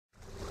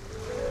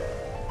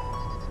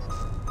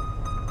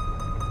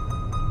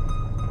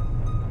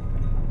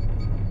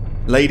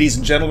Ladies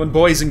and gentlemen,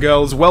 boys and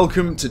girls,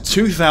 welcome to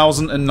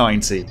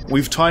 2090.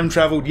 We've time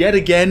traveled yet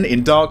again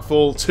in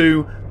Darkfall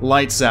 2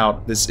 Lights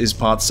Out. This is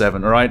part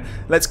 7, alright?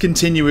 Let's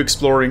continue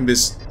exploring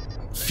this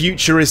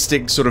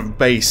futuristic sort of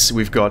base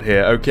we've got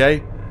here,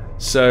 okay?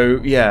 So,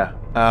 yeah,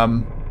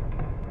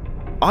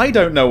 I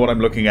don't know what I'm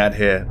looking at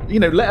here. You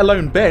know, let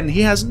alone Ben,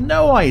 he has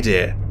no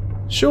idea.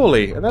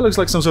 Surely, that looks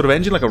like some sort of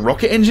engine, like a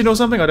rocket engine or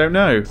something, I don't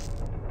know.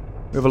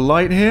 We have a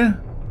light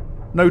here?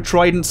 No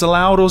tridents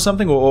allowed or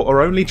something?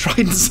 Or only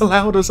tridents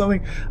allowed or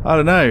something? I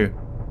don't know.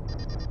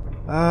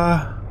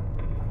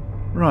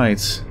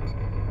 Right.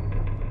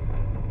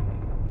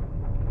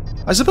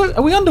 I suppose...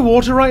 Are we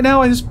underwater right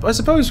now? I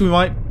suppose we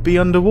might be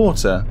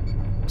underwater.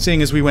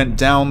 Seeing as we went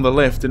down the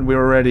lift and we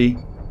were already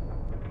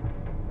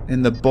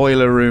in the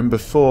boiler room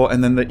before,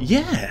 and then the...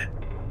 Yeah!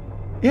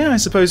 Yeah, I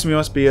suppose we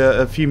must be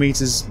a few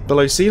meters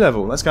below sea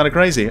level. That's kind of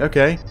crazy.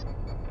 Okay.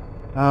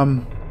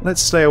 Let's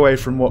stay away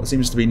from what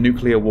seems to be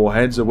nuclear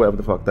warheads or whatever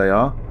the fuck they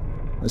are.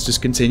 Let's just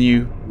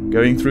continue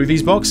going through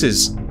these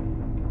boxes.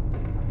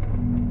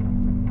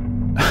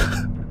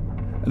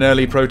 An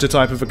early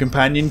prototype of a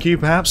companion cube,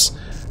 perhaps?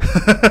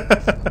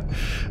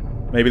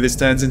 Maybe this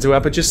turns into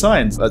Aperture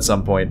Science at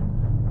some point.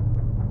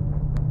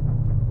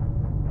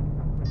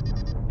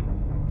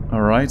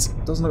 Alright,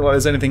 doesn't look like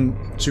there's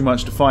anything too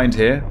much to find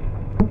here.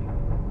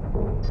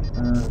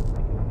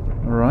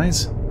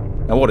 Alright.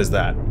 Now what is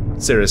that?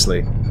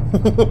 Seriously.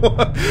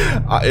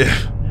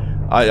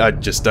 I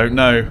just don't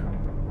know.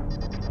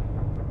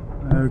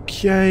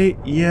 Okay,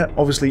 yeah,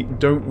 obviously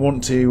don't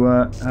want to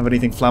have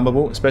anything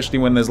flammable, especially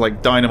when there's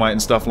like dynamite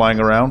and stuff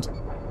lying around.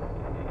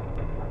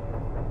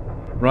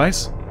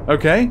 Right,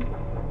 okay.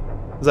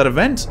 Is that a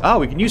vent? Ah,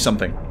 we can use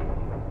something.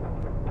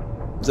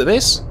 Is it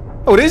this?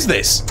 Oh, it is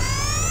this!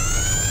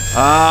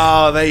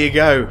 Ah, there you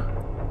go.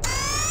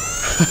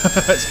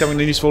 It's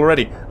coming in useful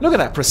already. Look at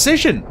that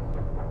precision!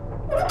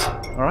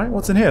 Alright,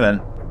 what's in here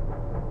then?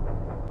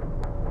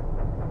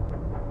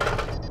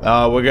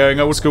 We're going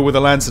old school with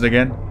the lantern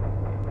again.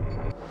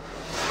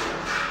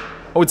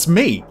 Oh, it's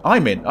me.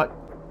 I'm in.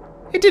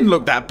 It didn't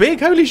look that big.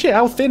 Holy shit,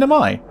 how thin am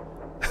I?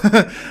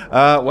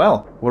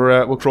 Well,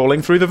 we're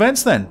crawling through the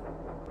vents then.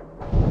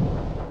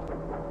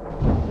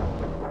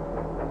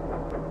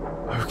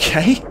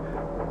 Okay.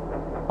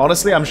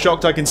 Honestly, I'm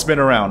shocked I can spin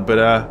around, but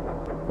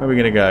where are we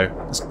gonna go?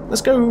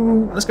 Let's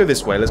go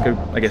this way. Let's go,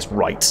 I guess,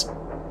 right.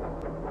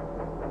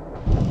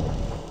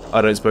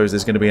 I don't suppose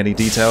there's going to be any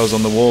details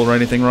on the wall or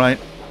anything, right?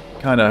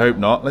 Kinda hope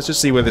not. Let's just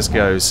see where this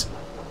goes.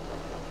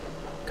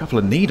 A couple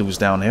of needles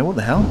down here. What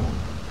the hell?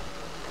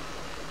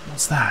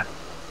 What's that?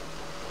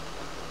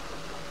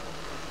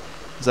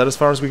 Is that as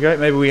far as we go?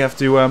 Maybe we have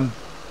to,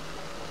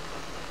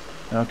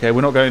 Okay,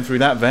 we're not going through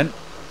that vent.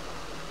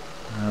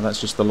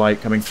 That's just the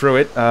light coming through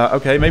it.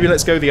 Okay, maybe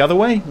let's go the other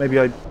way? Maybe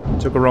I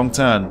took a wrong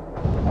turn.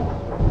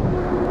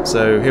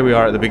 So, here we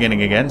are at the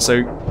beginning again.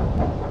 So,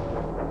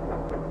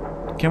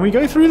 can we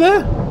go through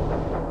there?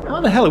 How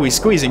the hell are we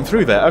squeezing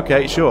through there?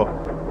 Okay, sure.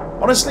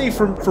 Honestly,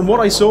 from what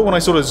I saw when I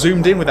sort of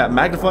zoomed in with that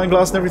magnifying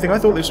glass and everything, I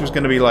thought this was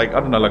going to be like,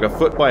 I don't know, like a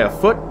foot by a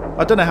foot.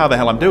 I don't know how the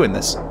hell I'm doing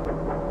this.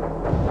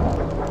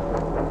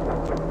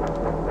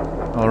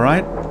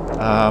 Alright.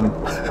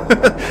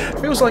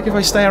 Feels like if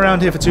I stay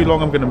around here for too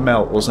long, I'm going to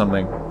melt or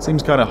something.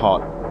 Seems kind of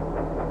hot.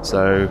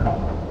 So,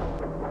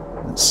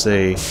 let's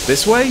see.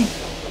 This way?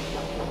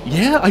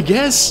 Yeah, I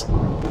guess.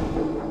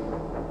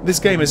 This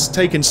game has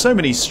taken so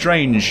many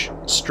strange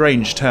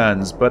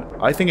turns, but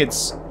I think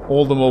it's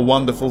all the more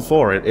wonderful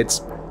for it.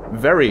 It's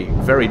very,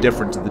 very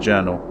different to the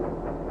journal.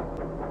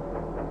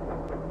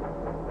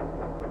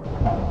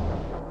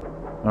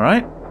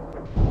 Alright.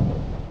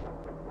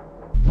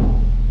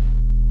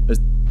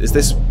 Is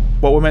this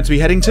what we're meant to be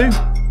heading to?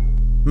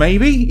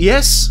 Maybe?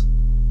 Yes?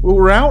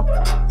 We're out?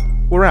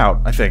 We're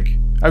out, I think.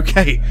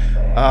 Okay.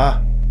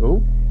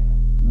 Oh,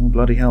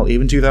 bloody hell.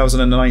 Even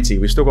 2090.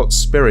 We've still got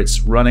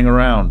spirits running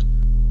around.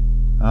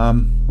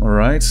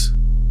 Alright.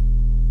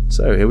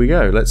 So, here we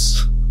go.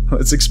 Let's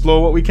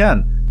explore what we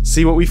can.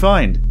 See what we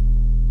find.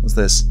 What's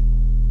this?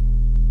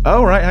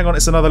 Oh, right, hang on.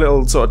 It's another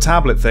little sort of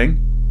tablet thing.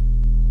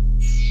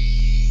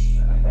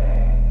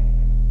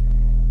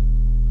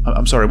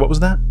 I'm sorry, what was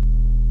that?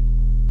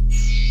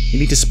 You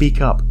need to speak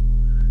up.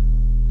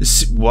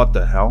 What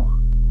the hell?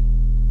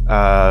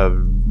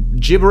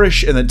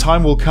 Gibberish, and then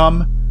time will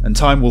come, and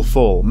time will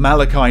fall.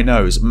 Malachi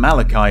knows.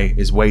 Malachi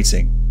is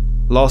waiting.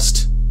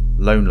 Lost,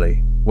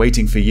 lonely.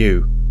 Waiting for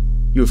you.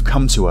 You have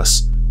come to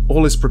us.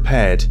 All is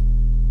prepared.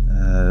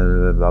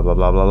 Blah blah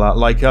blah blah blah.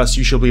 Like us,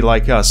 you shall be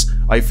like us.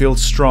 I feel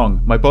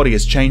strong. My body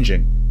is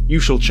changing. You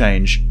shall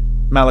change.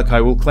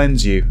 Malachi will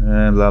cleanse you.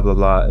 Blah blah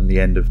blah. And the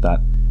end of that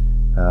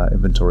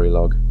inventory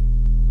log.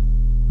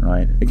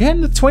 Right.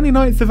 Again, the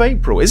 29th of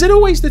April. Is it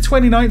always the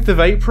 29th of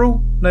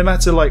April? No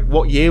matter like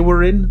what year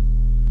we're in?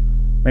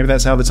 Maybe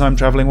that's how the time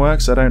travelling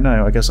works? I don't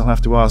know. I guess I'll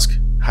have to ask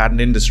Haddon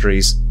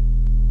Industries.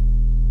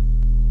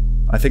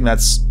 I think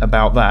that's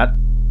about that.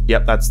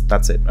 Yep,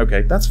 that's it.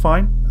 Okay, that's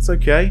fine. That's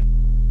okay.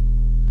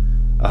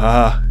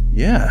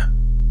 Yeah.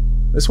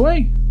 This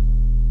way,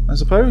 I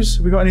suppose.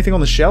 Have we got anything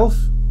on the shelf?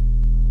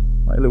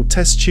 Like little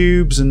test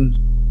tubes and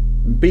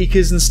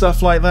beakers and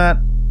stuff like that.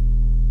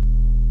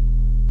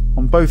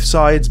 On both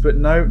sides, but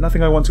no,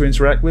 nothing I want to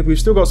interact with. We've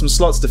still got some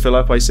slots to fill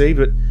up, I see,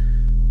 but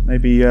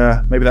maybe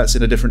that's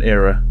in a different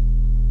era.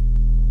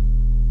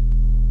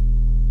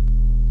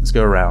 Let's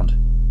go around.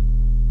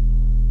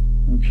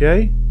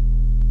 Okay.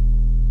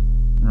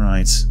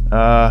 Right.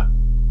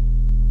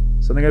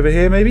 Something over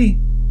here, maybe?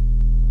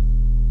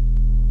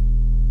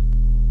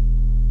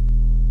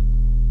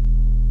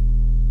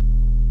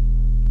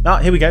 Ah,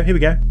 here we go, here we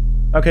go.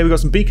 Okay, we've got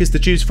some beakers to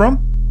choose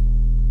from.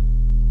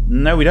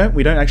 No, we don't.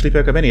 We don't actually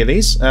pick up any of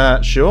these.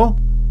 Sure.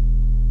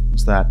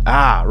 What's that?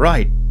 Ah,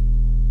 right.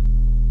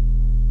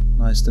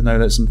 Nice to know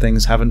that some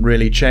things haven't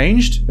really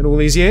changed in all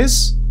these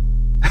years.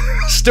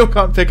 Still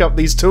can't pick up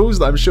these tools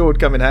that I'm sure would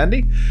come in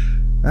handy.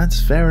 That's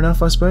fair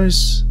enough, I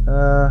suppose.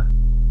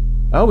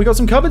 Oh, we got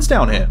some cupboards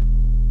down here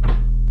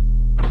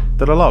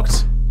that are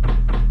locked.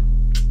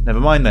 Never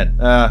mind then.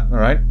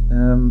 Alright.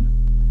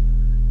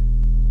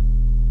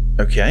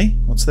 Okay,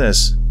 what's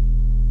this?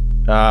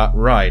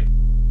 Right.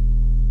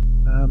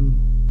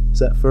 Is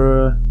that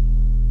for a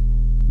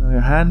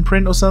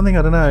handprint or something?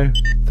 I don't know.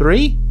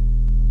 3?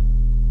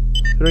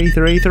 3,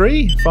 3,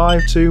 3?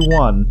 5, 2,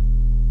 1.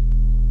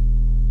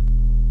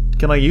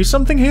 Can I use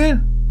something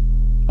here?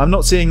 I'm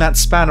not seeing that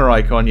spanner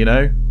icon, you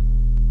know.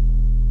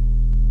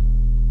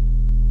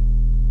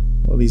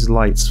 What are these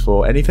lights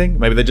for? Anything?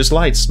 Maybe they're just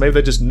lights. Maybe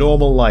they're just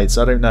normal lights.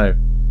 I don't know.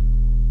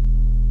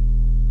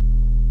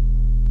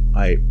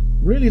 I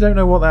really don't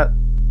know what that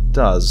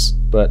does,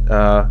 but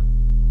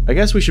I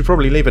guess we should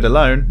probably leave it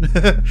alone.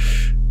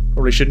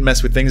 Probably shouldn't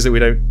mess with things that we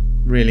don't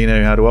really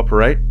know how to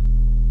operate.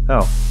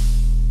 Oh.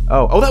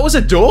 Oh. Oh, that was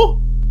a door?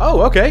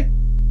 Oh, okay.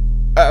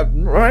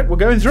 Right, we're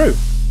going through.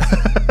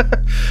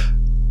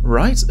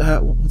 Right,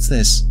 what's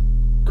this?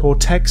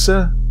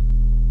 Cortexa?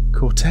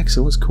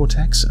 Cortexa? What's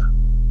Cortexa?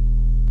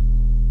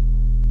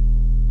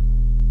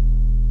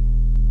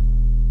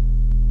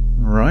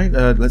 Alright,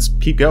 let's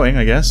keep going,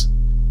 I guess.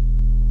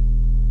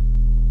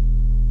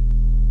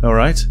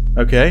 Alright,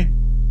 okay.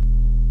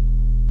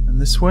 And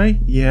this way?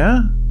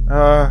 Yeah?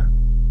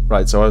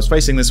 Right, so I was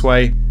facing this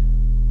way.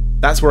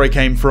 That's where I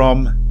came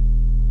from.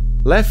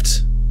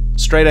 Left?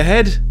 Straight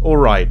ahead? Or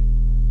right?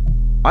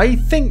 I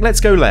think let's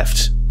go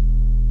left.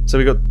 So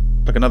we got,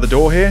 like, another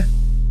door here?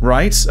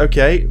 Right,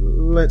 okay.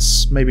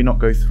 Let's maybe not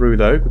go through,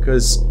 though,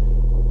 because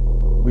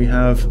we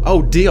have...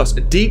 Oh, DEOS.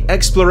 Deep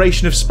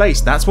Exploration of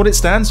Space. That's what it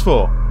stands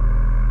for.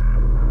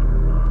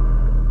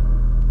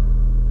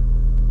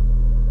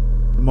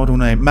 The model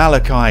name.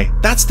 Malachi.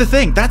 That's the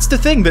thing. That's the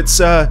thing that's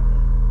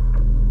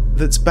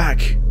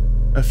back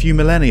a few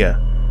millennia.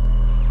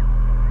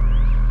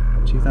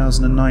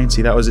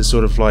 2090. That was it,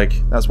 sort of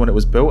like... That's when it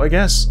was built, I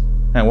guess?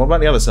 And what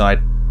about the other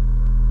side?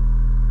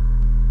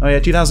 Oh yeah,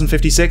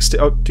 2056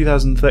 to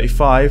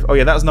 2035. Oh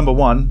yeah, that was number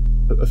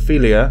 1.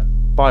 Ophelia,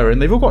 Byron.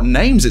 They've all got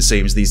names, it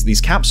seems,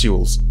 these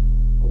capsules.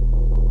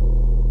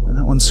 And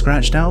that one's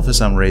scratched out for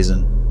some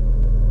reason.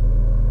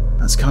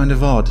 That's kind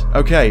of odd.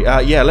 Okay,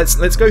 yeah, let's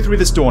go through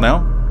this door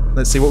now.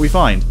 Let's see what we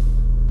find.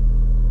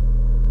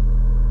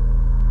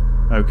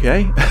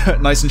 Okay,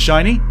 nice and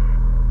shiny.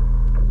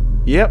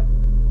 Yep.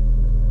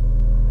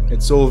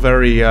 It's all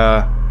very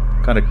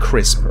kind of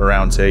crisp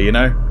around here, you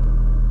know?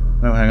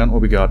 Oh, hang on,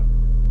 what we got?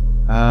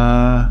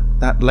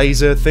 That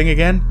laser thing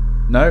again?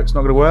 No, it's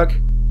not going to work.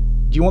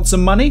 Do you want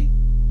some money?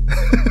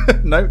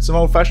 No, some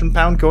old-fashioned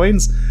pound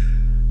coins.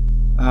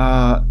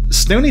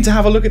 Still need to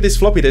have a look at this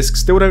floppy disk.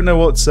 Still don't know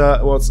what's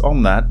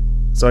on that.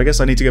 So I guess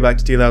I need to go back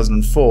to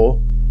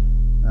 2004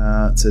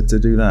 to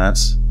do that.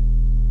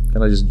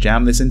 Can I just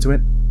jam this into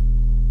it?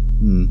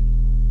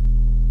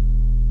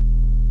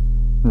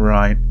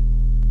 Right.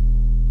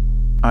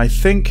 I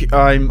think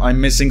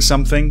I'm missing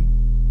something.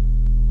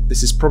 This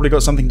has probably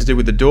got something to do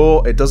with the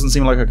door. It doesn't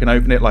seem like I can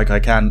open it like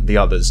I can the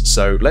others.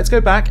 So let's go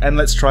back and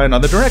let's try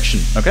another direction,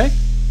 okay?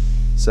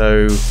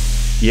 So,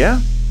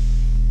 yeah.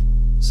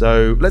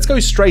 So let's go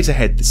straight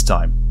ahead this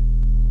time.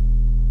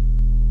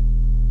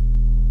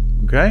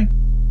 Okay.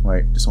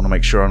 Wait, just want to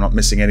make sure I'm not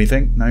missing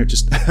anything. No,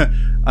 just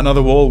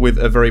another wall with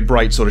a very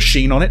bright sort of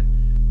sheen on it.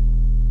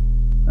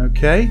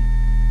 Okay.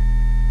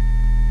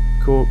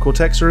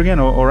 Cortexa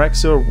again, or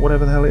Exa, or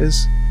whatever the hell it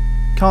is.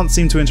 Can't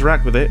seem to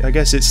interact with it. I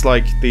guess it's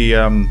like the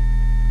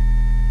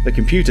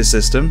computer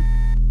system.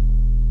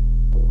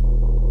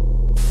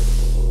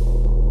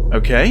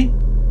 Okay.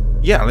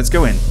 Yeah, let's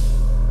go in.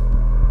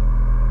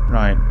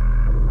 Right.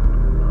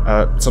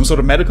 Some sort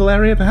of medical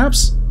area,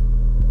 perhaps?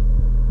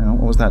 Hang on,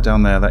 what was that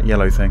down there? That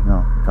yellow thing?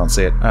 Oh, can't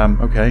see it.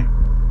 Okay.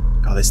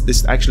 God,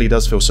 this actually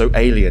does feel so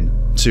alien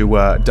to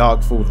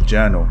Darkfall the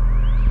Journal.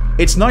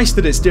 It's nice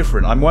that it's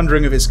different. I'm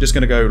wondering if it's just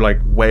going to go, like,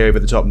 way over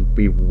the top and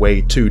be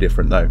way too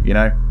different, though, you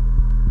know?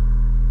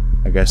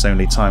 I guess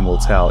only time will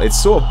tell.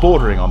 It's sort of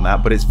bordering on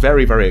that, but it's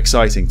very, very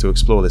exciting to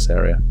explore this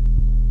area.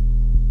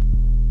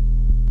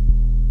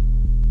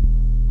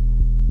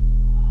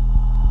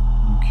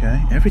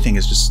 Okay, everything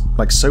is just,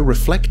 like, so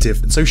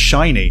reflective and so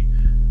shiny.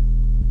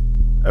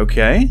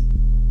 Okay.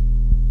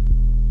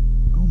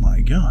 Oh my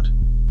god.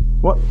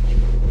 What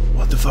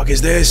the fuck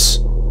is this?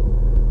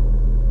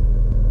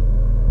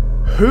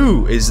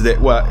 who is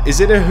that? What is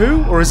it? A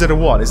who or is it a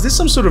what? Is this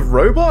some sort of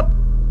robot?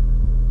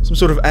 Some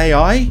sort of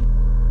AI?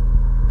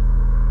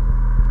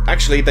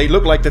 Actually, they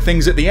look like the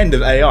things at the end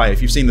of AI.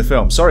 If you've seen the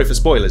film, sorry for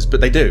spoilers, but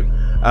they do.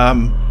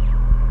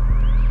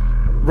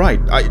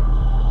 Right. I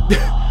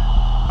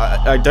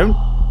don't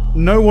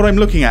know what I'm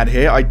looking at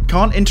here. I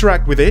can't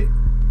interact with it.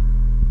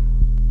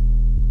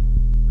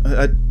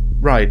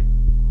 Right.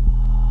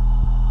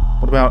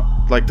 What about,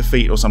 like, the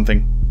feet or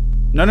something?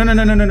 No.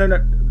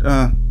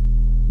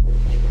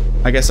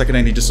 I guess I can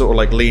only just sort of,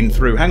 like, lean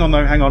through. Hang on,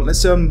 though. Hang on.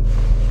 Let's,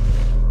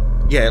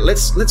 yeah,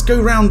 let's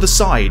go round the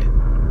side.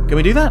 Can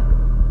we do that?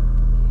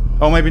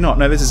 Oh, maybe not.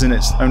 No, this is in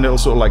its own little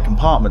sort of, like,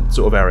 compartment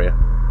sort of area.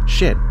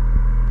 Shit.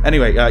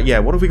 Anyway, yeah,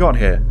 what have we got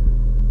here?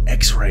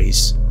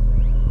 X-rays.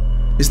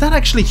 Is that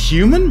actually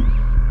human?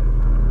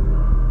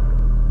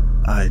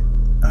 I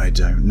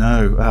don't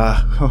know.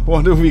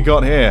 What have we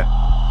got here?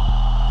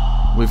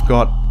 We've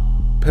got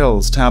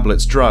pills,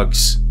 tablets,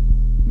 drugs.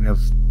 We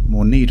have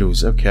more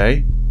needles,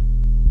 okay.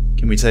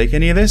 Can we take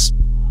any of this?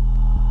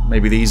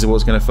 Maybe these are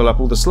what's going to fill up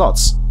all the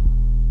slots.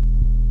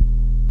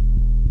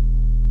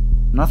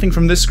 Nothing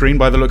from this screen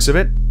by the looks of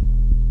it.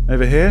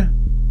 Over here?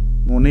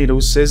 More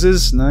needles,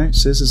 scissors? No,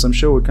 scissors I'm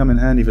sure would come in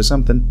handy for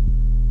something.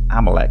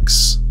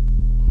 Amalex.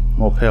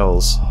 More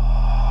pills.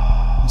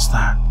 What's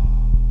that?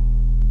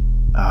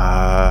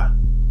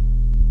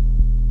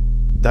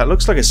 That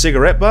looks like a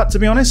cigarette butt, to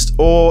be honest,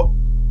 or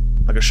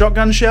like a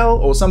shotgun shell,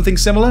 or something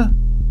similar.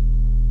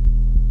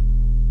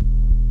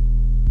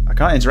 I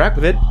can't interact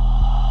with it.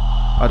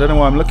 I don't know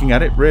why I'm looking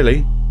at it,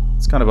 really.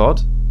 It's kind of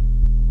odd.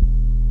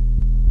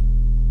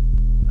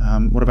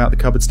 What about the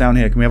cupboards down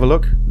here? Can we have a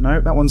look?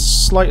 No, that one's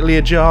slightly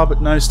ajar,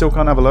 but no, still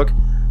can't have a look.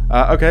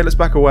 Okay, let's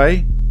back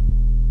away.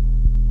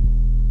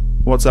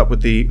 What's up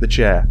with the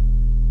chair?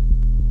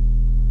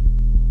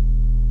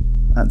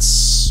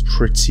 That's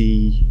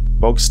pretty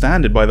bog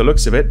standard by the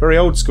looks of it. Very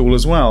old school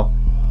as well.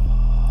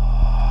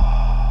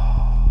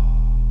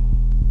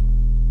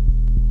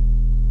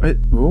 Wait,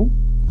 oh,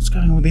 what's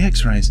going on with the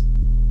X-rays?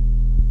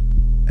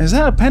 Is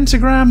that a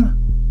pentagram?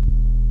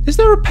 Is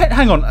there a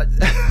hang on.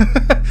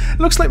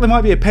 Looks like there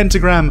might be a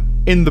pentagram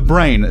in the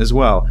brain as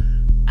well.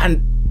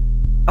 And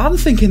I'm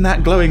thinking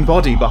that glowing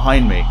body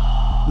behind me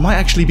might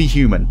actually be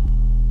human.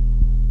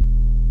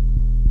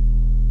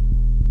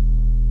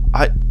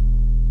 I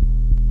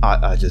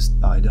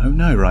don't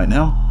know right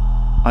now.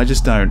 I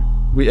just don't.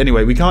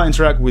 Anyway, we can't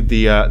interact with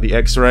the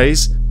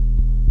X-rays.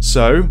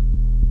 So,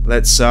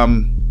 let's have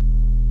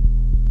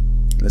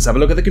a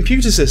look at the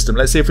computer system.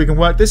 Let's see if we can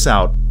work this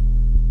out.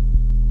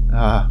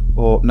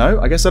 Or no,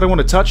 I guess I don't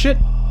want to touch it.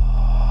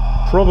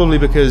 Probably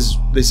because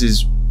this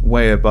is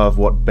way above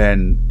what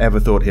Ben ever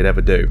thought he'd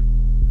ever do.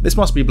 This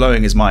must be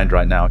blowing his mind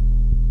right now.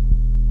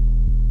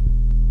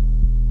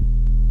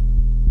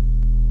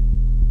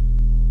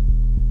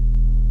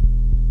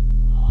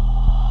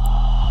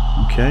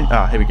 Okay,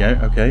 here we go.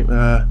 Okay,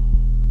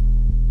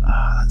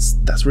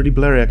 that's really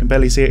blurry. I can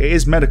barely see it. It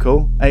is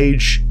medical.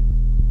 Age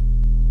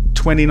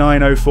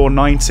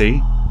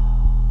 290490.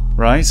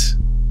 Right.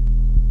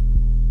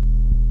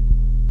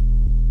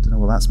 Don't know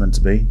what that's meant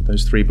to be.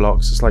 Those 3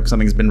 blocks. It's like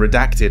something's been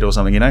redacted or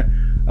something, you know.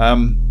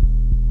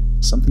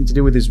 Something to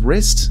do with his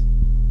wrist.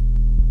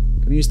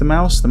 Can I use the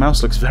mouse? The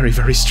mouse looks very,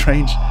 very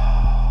strange.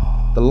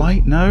 The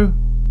light? No.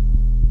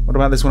 What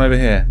about this one over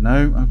here?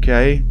 No.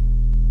 Okay.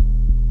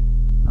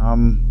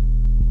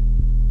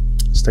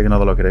 Let's take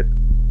another look at it.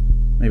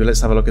 Maybe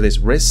let's have a look at his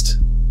wrist.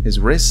 His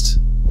wrist.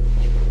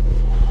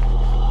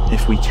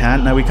 If we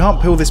can. Now we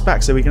can't peel this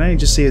back, so we can only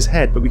just see his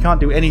head, but we can't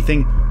do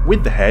anything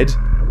with the head.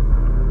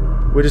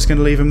 We're just going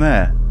to leave him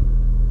there.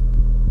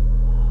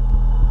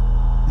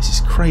 This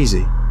is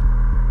crazy.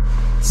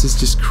 This is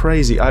just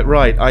crazy.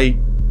 Right, I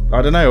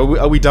don't know.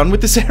 Are we done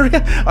with this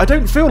area? I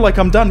don't feel like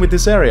I'm done with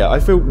this area. I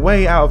feel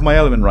way out of my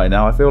element right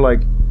now. I feel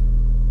like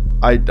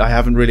I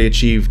haven't really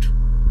achieved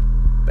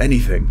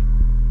anything.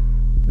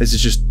 This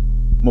is just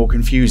more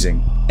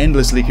confusing.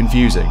 Endlessly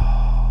confusing.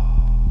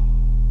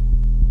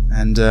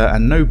 And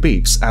no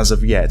beeps as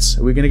of yet.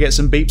 Are we going to get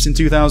some beeps in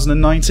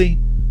 2090?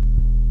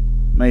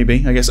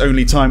 Maybe. I guess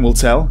only time will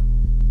tell.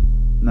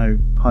 No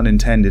pun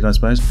intended, I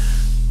suppose.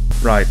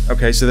 Right,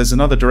 okay, so there's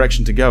another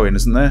direction to go in,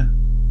 isn't there?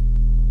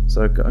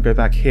 So I'll go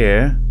back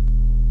here.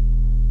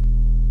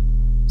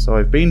 So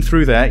I've been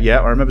through there. Yeah,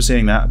 I remember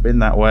seeing that. I've been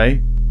that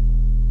way.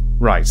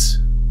 Right.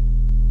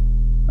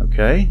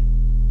 Okay.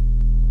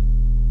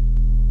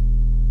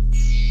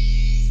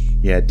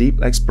 Yeah,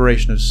 deep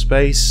exploration of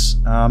space.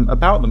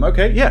 About them,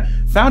 okay, yeah.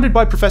 Founded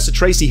by Professor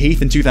Tracy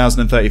Heath in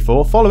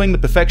 2034, following the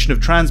perfection of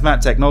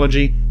transmat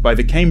technology by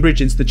the Cambridge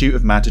Institute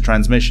of Matter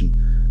Transmission.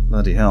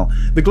 Bloody hell.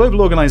 The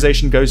global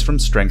organisation goes from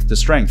strength to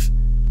strength.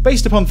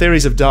 Based upon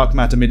theories of dark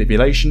matter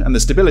manipulation and the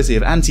stability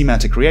of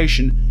antimatter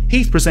creation,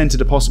 Heath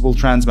presented a possible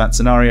transmat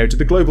scenario to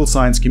the global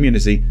science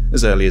community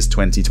as early as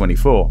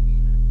 2024.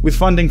 With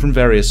funding from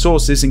various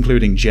sources,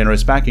 including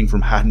generous backing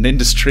from Hatton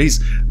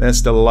Industries, they're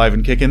still alive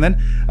and kicking then,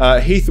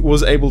 Heath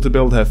was able to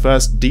build her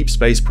first deep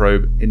space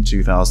probe in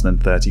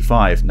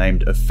 2035,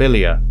 named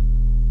Ophelia.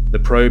 The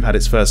probe had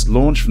its first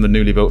launch from the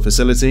newly built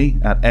facility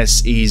at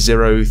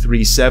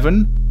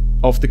SE037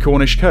 off the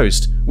Cornish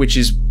coast, which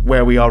is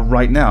where we are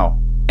right now.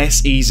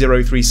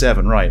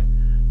 SE037, right.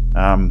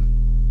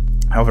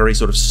 How very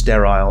sort of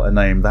sterile a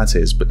name that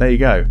is, but there you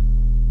go.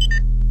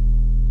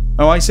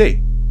 Oh, I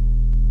see.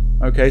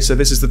 Okay, so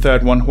this is the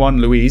third one,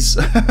 Juan Luis.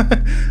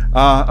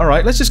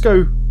 Alright, let's just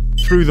go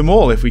through them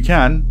all if we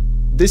can.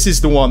 This is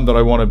the one that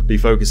I want to be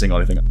focusing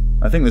on,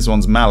 I think this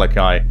one's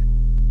Malachi.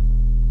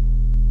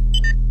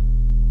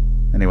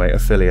 Anyway,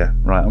 Ophelia.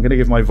 Right, I'm going to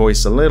give my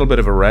voice a little bit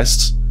of a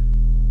rest.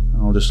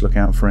 I'll just look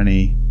out for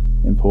any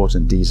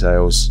important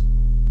details.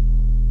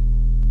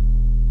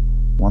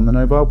 Won the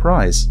Nobel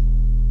Prize.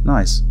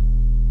 Nice.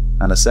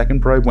 And a second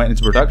probe went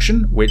into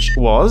production, which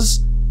was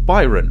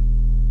Byron.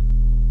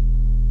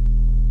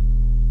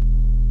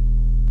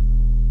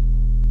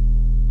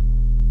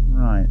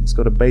 Right, it's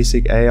got a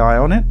basic AI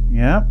on it.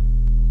 Yeah.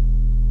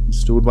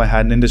 Installed by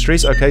Haddon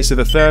Industries. Okay, so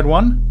the third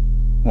one.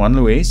 Juan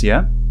Luis,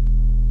 yeah.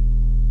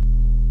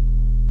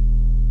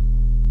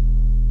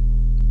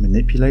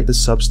 Manipulate the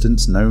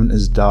substance known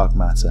as dark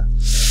matter.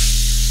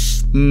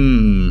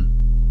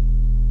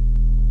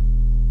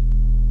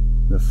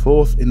 The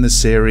fourth in the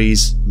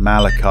series,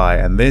 Malachi.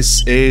 And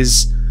this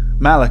is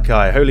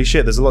Malachi. Holy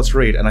shit, there's a lot to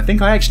read. And I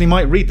think I actually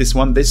might read this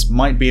one. This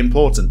might be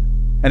important.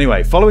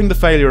 Anyway, following the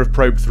failure of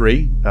Probe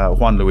 3,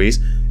 Juan Luis,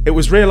 it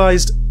was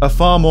realized a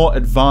far more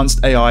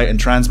advanced AI and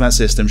transmat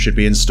system should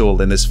be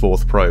installed in this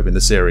fourth probe in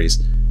the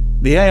series.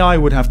 The AI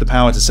would have the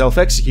power to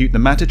self-execute the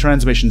matter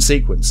transmission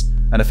sequence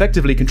and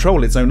effectively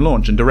control its own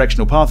launch and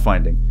directional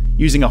pathfinding,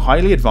 using a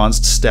highly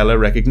advanced stellar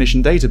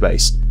recognition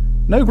database.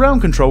 No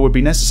ground control would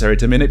be necessary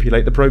to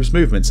manipulate the probe's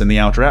movements in the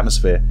outer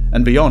atmosphere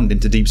and beyond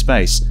into deep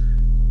space.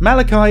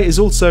 Malachi is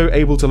also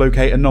able to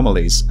locate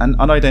anomalies and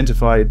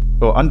unidentified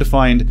or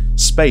undefined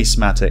space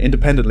matter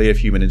independently of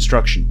human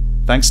instruction,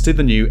 thanks to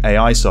the new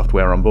AI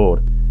software on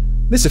board.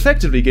 This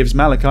effectively gives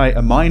Malachi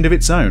a mind of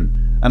its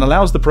own and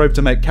allows the probe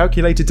to make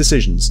calculated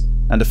decisions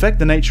and affect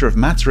the nature of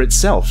matter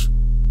itself.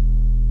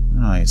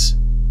 Right.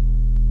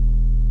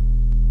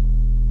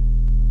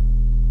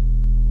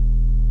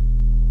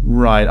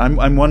 Right,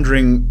 I'm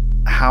wondering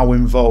how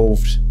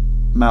involved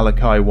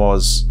Malachi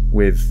was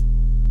with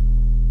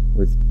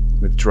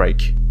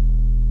Drake.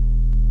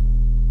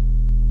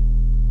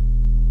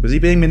 Was he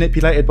being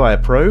manipulated by a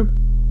probe?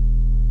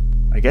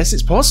 I guess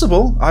it's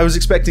possible. I was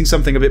expecting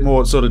something a bit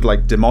more sort of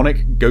like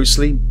demonic,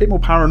 ghostly, a bit more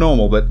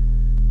paranormal, but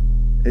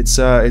it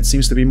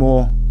seems to be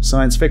more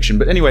science fiction.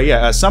 But anyway,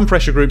 yeah, some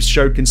pressure groups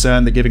showed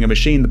concern that giving a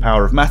machine the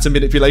power of matter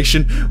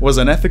manipulation was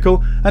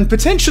unethical and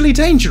potentially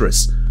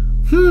dangerous.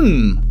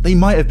 They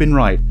might have been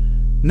right.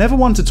 Never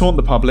one to taunt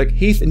the public,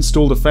 Heath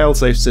installed a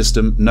failsafe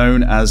system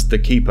known as the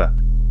Keeper.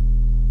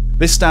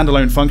 This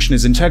standalone function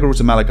is integral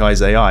to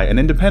Malachi's AI and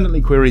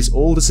independently queries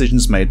all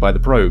decisions made by the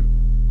probe.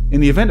 In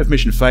the event of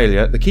mission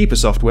failure, the Keeper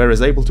software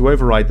is able to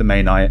override the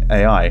main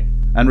AI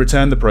and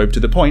return the probe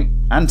to the point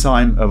and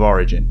time of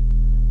origin.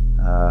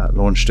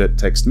 Launched at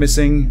text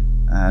missing,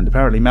 and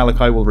apparently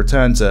Malachi will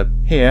return to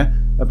here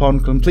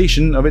upon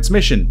completion of its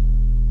mission.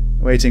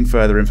 Awaiting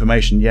further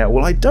information. Yeah,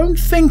 well, I don't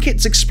think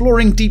it's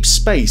exploring deep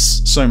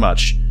space so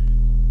much.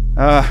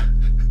 Yeah,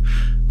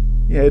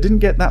 it didn't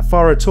get that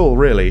far at all,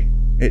 really.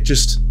 It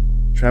just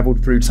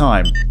travelled through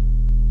time.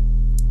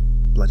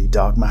 Bloody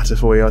dark matter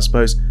for you, I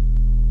suppose.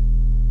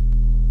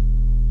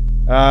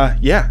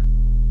 Yeah.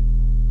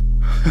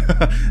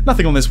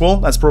 Nothing on this wall.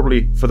 That's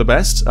probably for the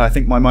best. I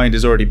think my mind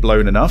is already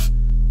blown enough.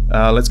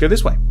 Let's go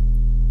this way.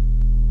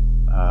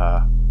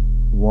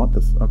 What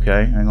the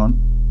okay, hang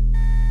on.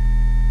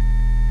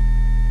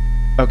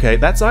 Okay,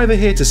 that's either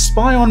here to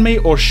spy on me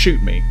or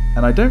shoot me,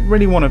 and I don't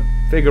really want to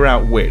figure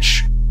out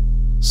which.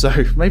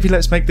 So, maybe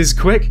let's make this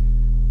quick.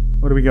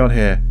 What do we got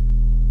here?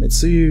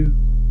 Mitsuyu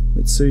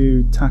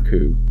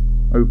Taku.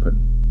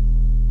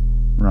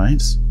 Open.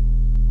 Right.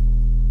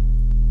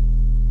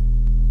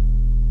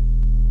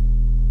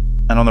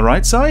 And on the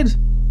right side?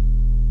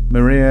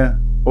 Maria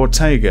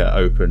Ortega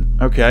open.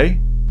 Okay.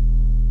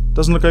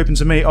 Doesn't look open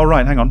to me. Oh,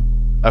 right, hang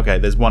on. Okay,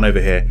 there's one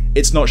over here.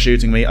 It's not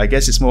shooting me. I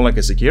guess it's more like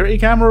a security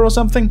camera or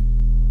something?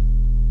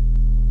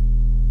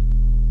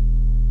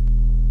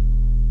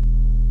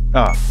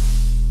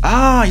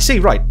 I see,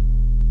 right.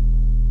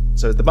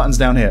 So the button's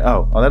down here.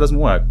 Oh, that doesn't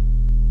work.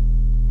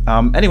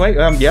 Anyway,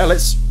 yeah,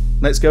 let's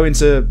go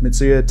into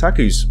Mitsuya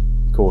Taku's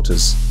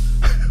quarters.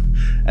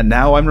 And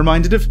now I'm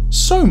reminded of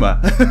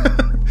Soma.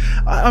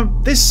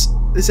 This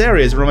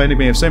area is reminding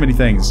me of so many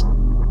things.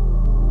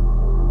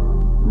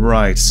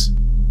 Right.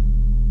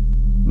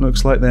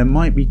 Looks like there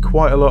might be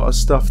quite a lot of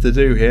stuff to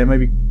do here.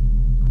 Maybe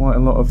quite a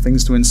lot of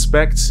things to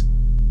inspect.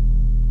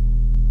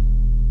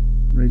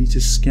 Ready to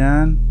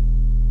scan.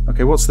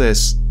 Okay, what's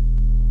this?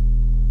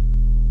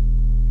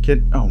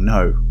 Oh,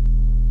 no.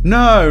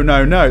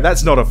 No,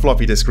 that's not a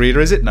floppy disk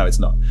reader, is it? No, it's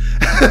not.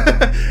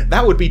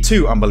 That would be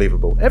too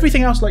unbelievable.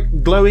 Everything else,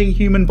 like glowing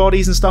human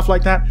bodies and stuff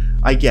like that,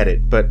 I get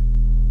it, but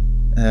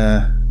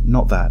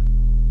not that.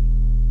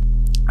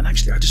 And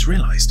actually, I just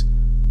realised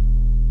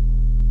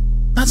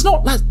that's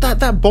not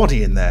that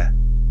body in there.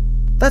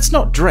 That's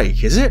not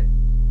Drake, is it?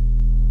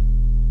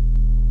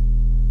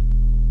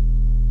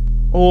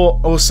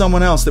 Or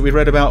someone else that we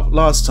read about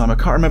last time. I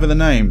can't remember the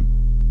name.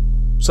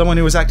 Someone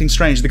who was acting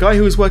strange. The guy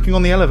who was working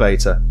on the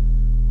elevator.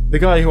 The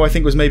guy who I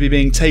think was maybe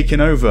being taken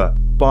over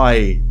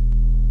by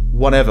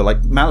whatever,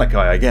 like Malachi,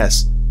 I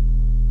guess.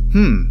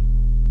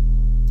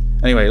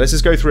 Anyway, let's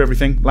just go through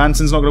everything.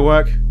 Lantern's not going to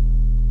work.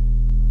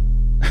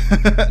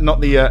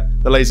 Not the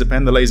laser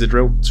pen, the laser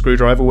drill,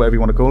 screwdriver, whatever you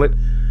want to call it.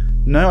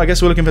 No, I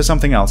guess we're looking for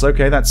something else.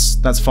 Okay,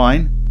 that's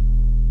fine.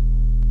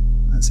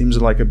 That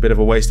seems like a bit of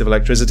a waste of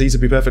electricity, to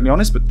be perfectly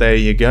honest, but there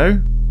you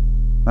go.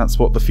 That's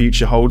what the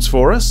future holds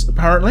for us,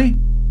 apparently.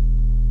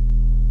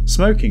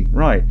 Smoking,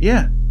 right,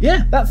 yeah.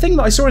 Yeah, that thing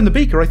that I saw in the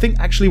beaker I think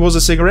actually was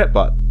a cigarette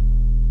butt.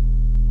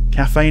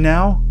 Cafe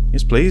now?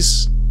 Yes,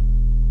 please.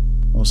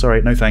 Oh,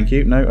 sorry, no thank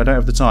you. No, I don't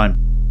have the time.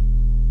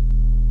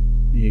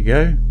 Here you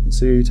go.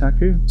 Itsu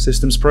Taku,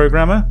 systems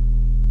programmer.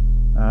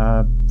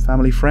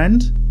 Family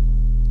friend.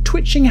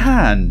 Twitching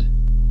hand.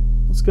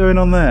 What's going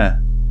on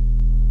there?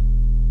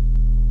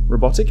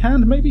 Robotic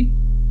hand, maybe?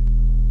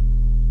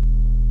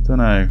 Don't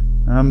know.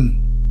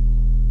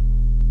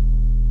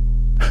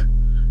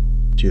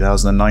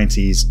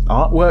 2090s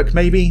artwork,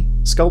 maybe?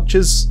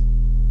 Sculptures?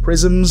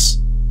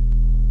 Prisms?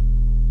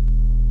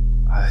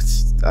 I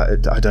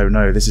don't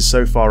know. This is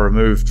so far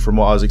removed from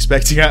what I was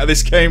expecting out of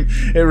this game.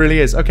 It really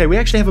is. Okay, we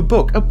actually have a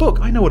book. A book!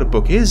 I know what a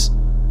book is.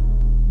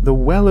 The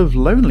Well of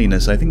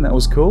Loneliness, I think that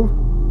was called.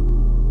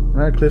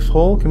 Radcliffe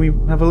Hall. Can we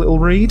have a little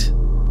read?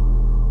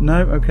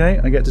 No? Okay.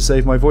 I get to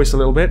save my voice a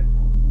little bit.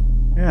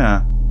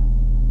 Yeah.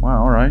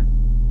 Wow, alright.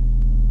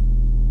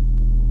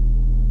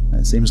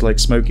 It seems like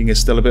smoking is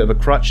still a bit of a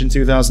crutch in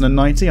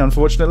 2090,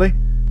 unfortunately.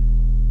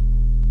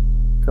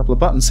 A couple of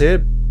buttons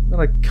here that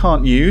I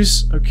can't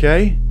use.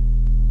 Okay.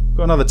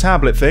 Got another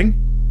tablet thing.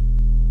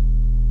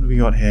 What have we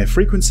got here?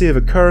 Frequency of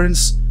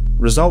occurrence.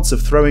 Results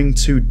of throwing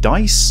 2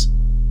 dice.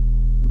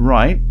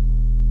 Right.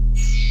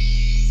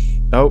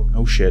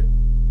 Oh shit.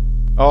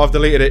 Oh, I've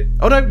deleted it.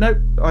 Oh no,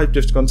 I've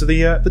just gone to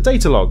the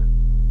data log.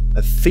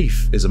 A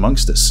thief is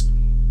amongst us.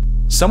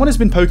 Someone has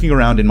been poking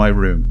around in my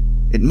room.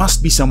 It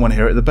must be someone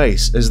here at the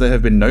base, as there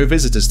have been no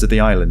visitors to the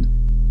island.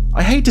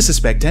 I hate to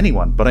suspect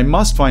anyone, but I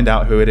must find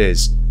out who it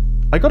is.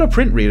 I got a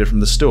print reader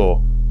from the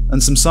store,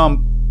 and some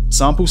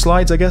sample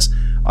slides, I guess.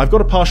 I've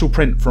got a partial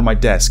print from my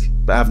desk,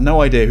 but I have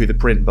no idea who the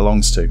print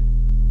belongs to.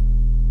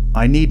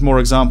 I need more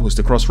examples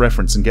to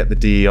cross-reference and get the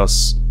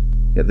DOS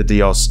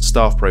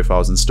staff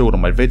profiles installed on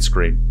my vid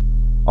screen.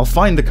 I'll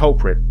find the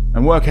culprit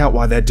and work out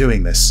why they're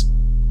doing this.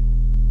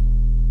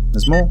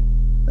 There's more?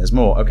 There's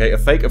more. Okay, a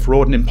fake, a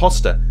fraud, an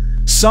imposter.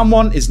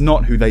 Someone is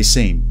not who they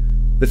seem.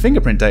 The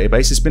fingerprint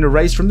database has been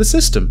erased from the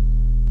system.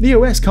 The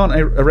OS can't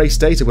erase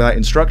data without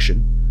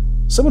instruction.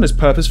 Someone has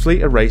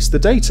purposefully erased the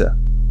data.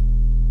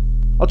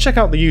 I'll check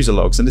out the user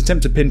logs and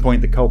attempt to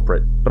pinpoint the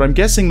culprit, but I'm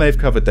guessing they've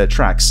covered their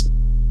tracks.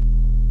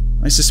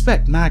 I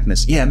suspect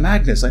Magnus. Yeah,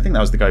 Magnus. I think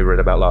that was the guy we read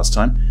about last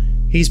time.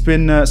 He's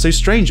been so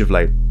strange of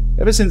late.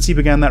 Ever since he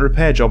began that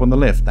repair job on the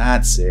lift.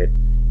 That's it.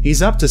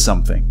 He's up to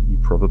something. He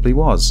probably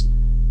was.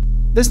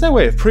 There's no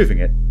way of proving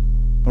it.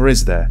 Or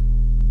is there?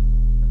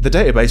 The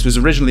database was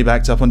originally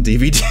backed up on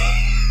DVDs.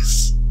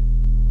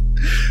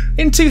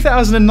 In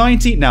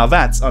 2090? Now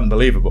that's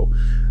unbelievable.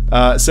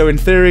 So in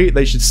theory,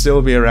 they should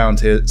still be around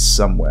here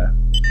somewhere.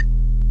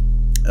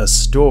 A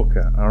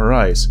stalker.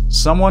 Alright.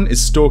 Someone is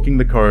stalking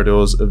the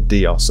corridors of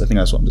DOS. I think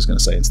that's what I'm just going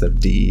to say instead of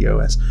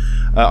DEOS.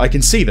 I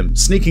can see them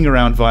sneaking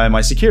around via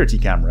my security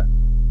camera.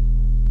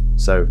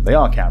 So they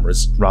are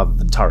cameras rather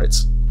than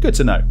turrets. Good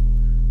to know.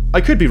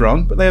 I could be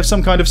wrong, but they have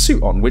some kind of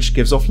suit on which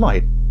gives off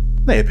light.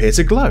 They appear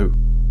to glow.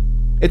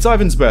 It's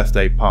Ivan's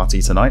birthday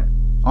party tonight.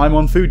 I'm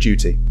on food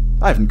duty.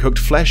 I haven't cooked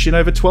flesh in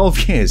over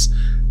 12 years.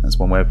 That's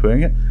one way of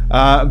putting it.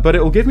 But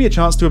it will give me a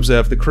chance to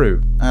observe the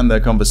crew and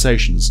their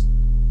conversations.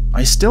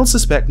 I still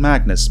suspect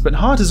Magnus, but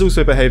Hart is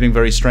also behaving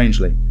very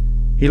strangely.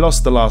 He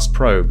lost the last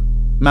probe.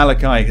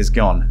 Malachi has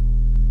gone.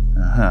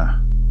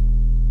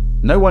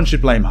 No one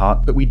should blame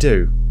Hart, but we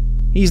do.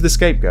 He's the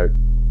scapegoat.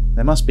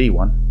 There must be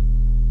one.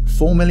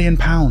 £4 million.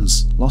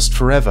 Lost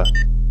forever.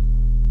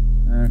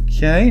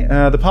 Okay,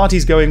 the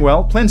party's going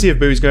well. Plenty of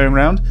booze going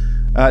around.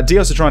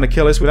 Dios are trying to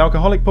kill us with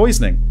alcoholic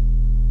poisoning.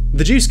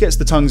 The juice gets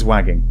the tongues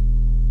wagging.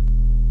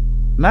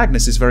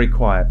 Magnus is very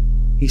quiet.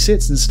 He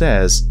sits and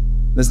stares.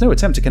 There's no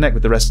attempt to connect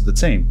with the rest of the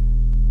team.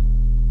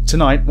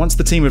 Tonight, once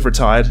the team have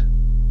retired,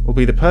 will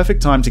be the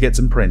perfect time to get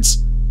some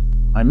prints.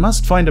 I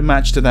must find a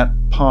match to that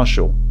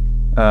partial.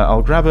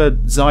 I'll grab a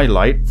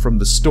Xylite from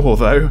the store,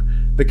 though.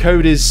 The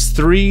code is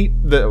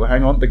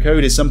hang on, the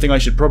code is something I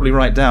should probably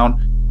write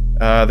down.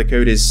 The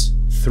code is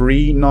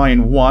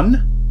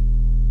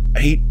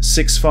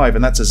 391865,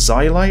 and that's a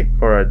Xylite?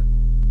 Or a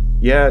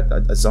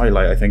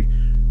Xylite, I think.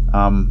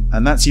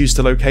 And that's used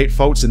to locate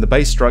faults in the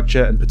base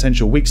structure and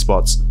potential weak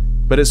spots.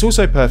 But it's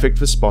also perfect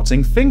for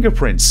spotting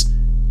fingerprints.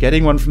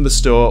 Getting one from the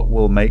store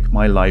will make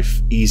my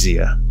life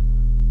easier.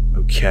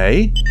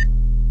 Okay.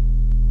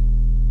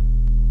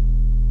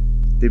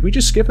 Did we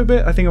just skip a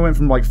bit? I think I went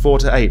from like 4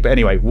 to 8. But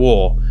anyway,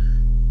 war.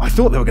 I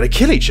thought they were going to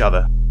kill each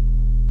other.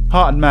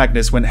 Hart and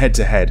Magnus went head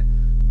to head.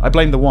 I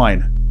blamed the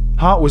wine.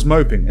 Hart was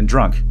moping and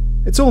drunk.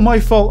 "It's all my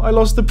fault, I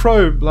lost the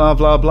probe, blah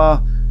blah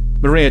blah."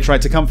 Maria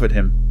tried to comfort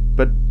him,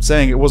 but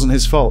saying it wasn't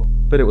his fault,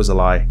 but it was a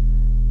lie.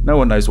 No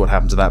one knows what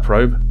happened to that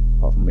probe,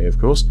 apart from me, of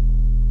course.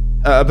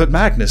 But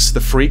Magnus, the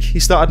freak, he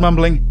started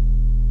mumbling.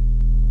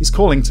 "He's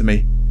calling to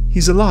me.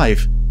 He's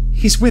alive.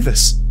 He's with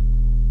us."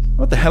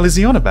 What the hell is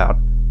he on about?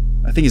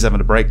 I think he's having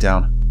a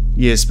breakdown.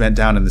 Years spent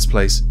down in this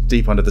place,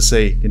 deep under the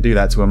sea, can do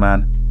that to a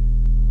man.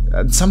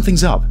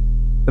 Something's up.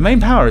 The main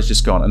power has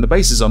just gone, and the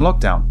base is on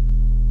lockdown.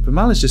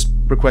 Vimal has just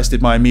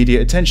requested my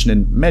immediate attention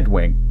in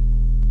Medwing.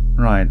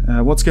 Right,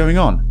 what's going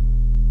on?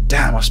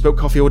 Damn, I spilled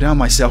coffee all down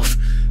myself.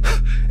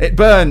 It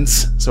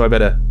burns! So I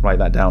better write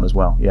that down as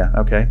well. Yeah,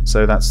 okay,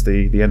 so that's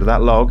the end of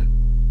that log.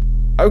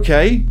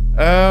 Okay,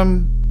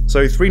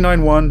 so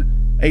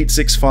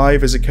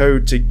 391865 is a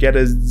code to get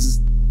a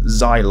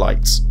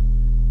Xylite,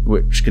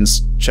 which can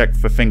check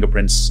for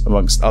fingerprints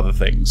amongst other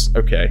things.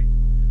 Okay.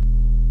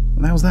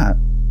 What the hell's that?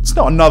 It's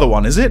not another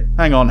one, is it?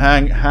 Hang on.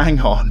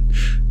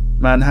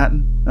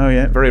 Manhattan. Oh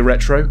yeah, very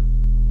retro.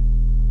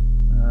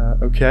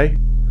 Okay.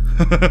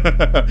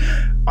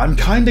 I'm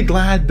kind of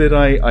glad that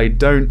I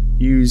don't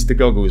use the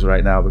goggles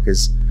right now,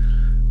 because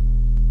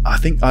I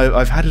think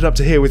I've had it up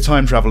to here with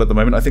time travel at the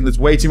moment. I think there's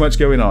way too much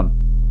going on.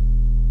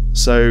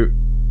 So,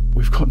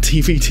 we've got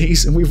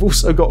DVDs and we've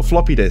also got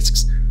floppy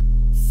disks.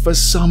 For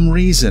some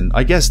reason.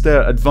 I guess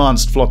they're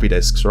advanced floppy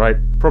disks, right?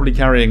 Probably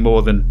carrying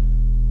more than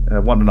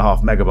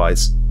 1.5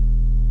 megabytes.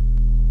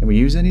 Can we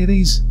use any of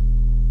these?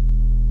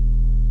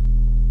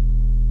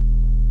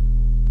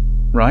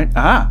 Right.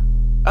 Ah!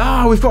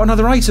 Ah, we've got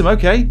another item,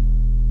 okay.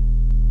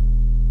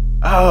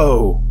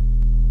 Oh.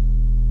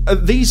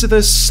 These are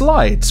the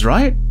slides,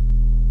 right?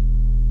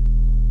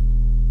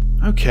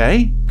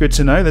 Okay, good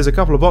to know. There's a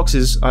couple of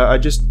boxes. I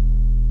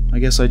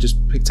guess I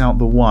just picked out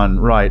the one.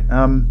 Right,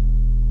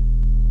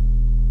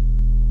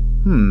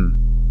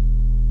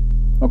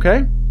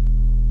 Okay.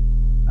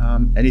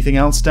 Anything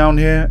else down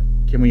here?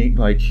 Can we,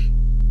 like...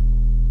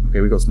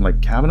 Okay, we got some,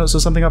 like, cabinets or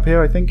something up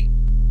here, I think.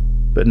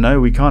 But no,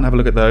 we can't have a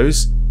look at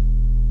those.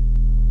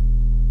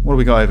 What do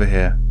we got over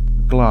here?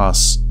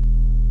 Glass.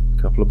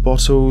 A couple of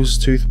bottles,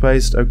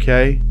 toothpaste,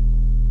 okay.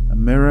 A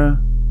mirror.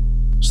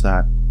 What's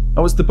that?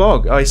 Oh, it's the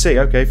bog. I see.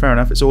 Okay, fair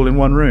enough. It's all in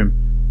one room.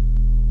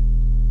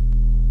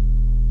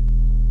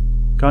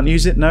 Can't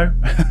use it? No?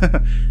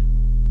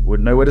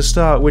 Wouldn't know where to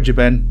start, would you,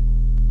 Ben?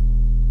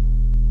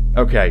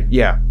 Okay,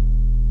 yeah.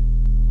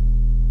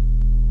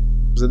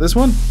 Was it this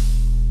one?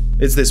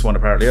 It's this one,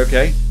 apparently.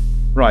 Okay.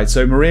 Right,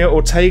 so Maria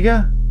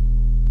Ortega?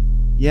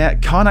 Yeah,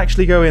 can't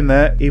actually go in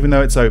there, even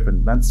though it's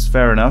open. That's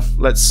fair enough.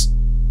 Let's...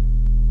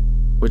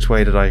 Which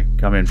way did I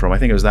come in from? I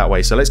think it was that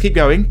way. So let's keep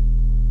going.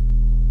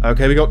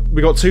 Okay, we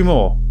got two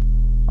more.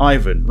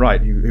 Ivan, right,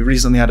 who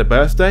recently had a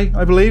birthday,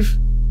 I believe.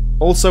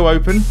 Also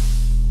open.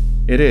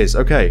 It is.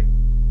 Okay.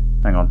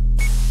 Hang on.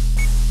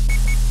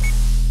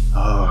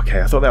 Oh,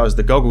 okay. I thought that was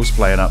the goggles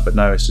playing up, but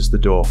no, it's just the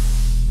door.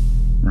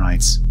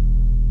 Right.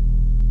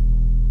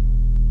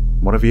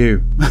 What have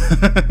you?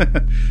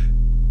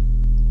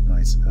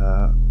 Right.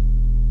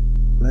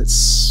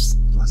 Let's...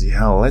 Bloody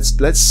hell.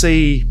 Let's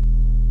see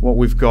what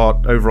we've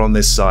got over on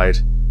this side.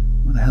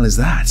 What the hell is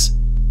that?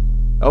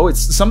 Oh, it's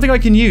something I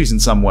can use in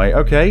some way.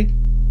 Okay.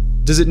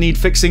 Does it need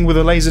fixing with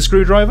a laser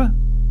screwdriver?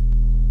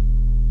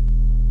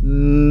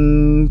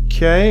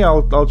 Okay,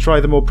 I'll try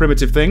the more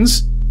primitive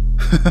things.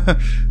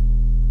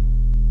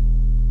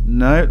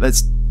 No,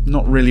 that's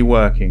not really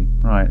working.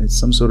 Right, it's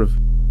some sort of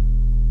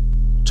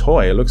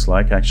toy, it looks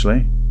like,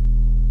 actually.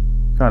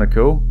 Kind of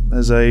cool.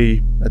 There's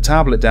a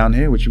tablet down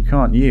here, which we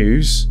can't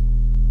use.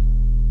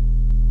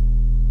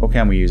 Or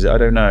can we use it? I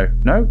don't know.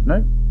 No,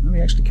 we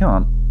actually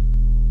can't.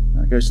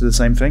 That goes to the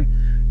same thing.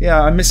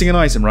 Yeah, I'm missing an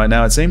item right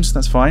now, it seems.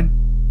 That's fine.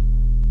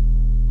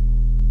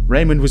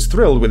 Raymond was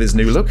thrilled with his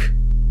new look.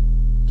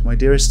 To my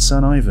dearest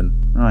son,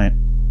 Ivan. Right.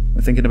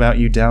 We're thinking about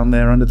you down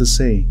there under the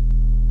sea.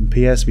 And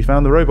P.S. We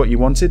found the robot you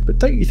wanted, but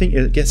don't you think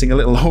you're getting a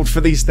little old for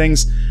these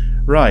things?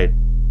 Right.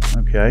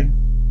 Okay.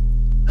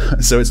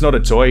 So it's not a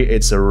toy,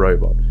 it's a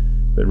robot.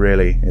 But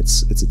really,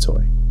 it's a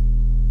toy.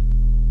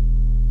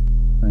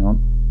 Hang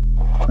on.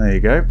 There you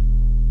go.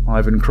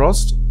 Ivan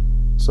Crossed.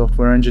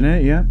 Software engineer,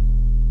 yeah.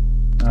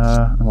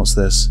 And what's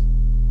this?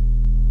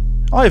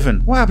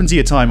 Ivan, what happened to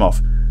your time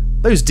off?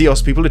 Those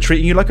Dios people are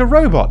treating you like a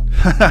robot.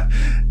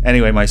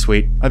 Anyway, my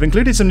sweet, I've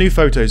included some new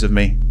photos of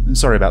me. I'm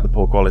sorry about the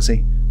poor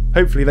quality.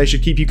 Hopefully they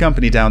should keep you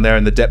company down there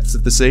in the depths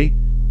of the sea.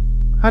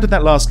 How did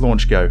that last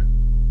launch go?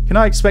 Can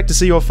I expect to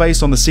see your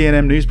face on the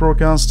CNN news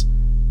broadcast?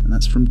 And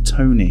that's from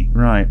Tony.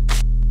 Right.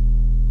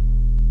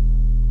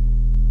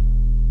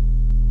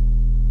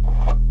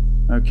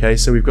 Okay,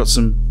 so we've got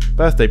some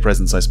birthday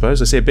presents, I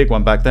suppose. I see a big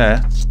one back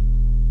there.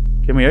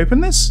 Can we open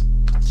this?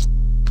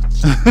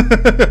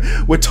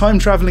 We're time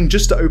traveling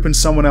just to open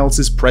someone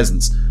else's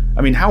presents.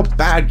 I mean, how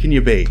bad can you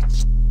be?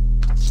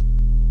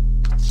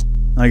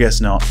 I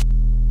guess not.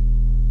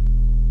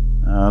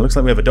 Looks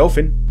like we have a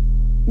dolphin.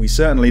 We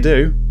certainly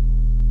do.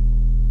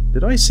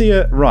 Did I see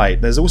a... Right,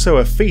 there's also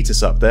a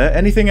fetus up there.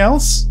 Anything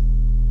else?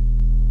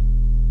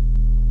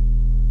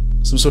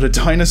 Some sort of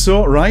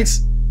dinosaur, right?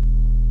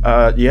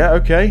 Yeah,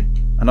 okay.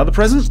 Another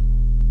present?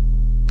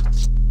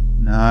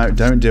 No,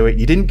 don't do it.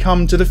 You didn't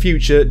come to the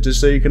future just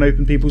so you can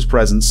open people's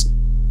presents.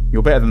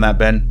 You're better than that,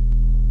 Ben.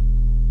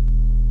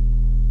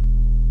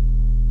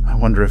 I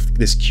wonder if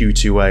this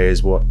Q2A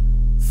is what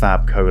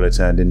Fab Cola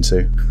turned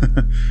into.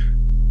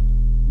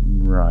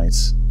 Right.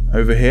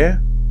 Over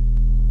here?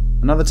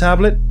 Another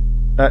tablet?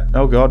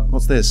 Oh god,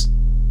 what's this?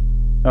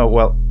 Oh,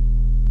 well.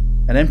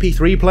 An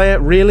MP3 player?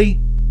 Really?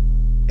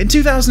 In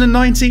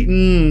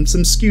 2090?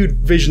 Some skewed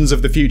visions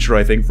of the future,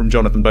 I think, from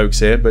Jonathan Boakes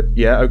here, but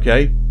yeah,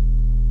 okay.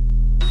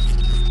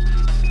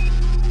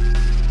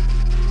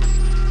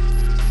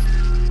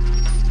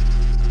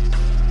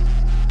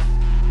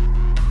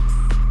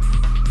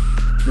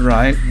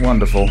 Right,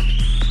 wonderful.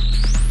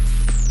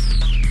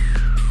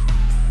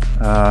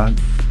 Are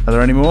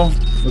there any more?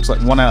 Looks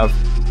like one out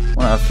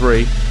of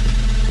 3.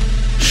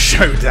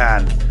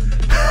 Shodan!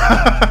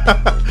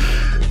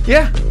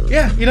 Yeah,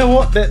 you know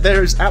what?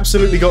 There's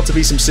absolutely got to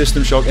be some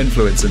System Shock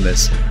influence in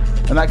this.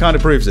 And that kind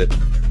of proves it.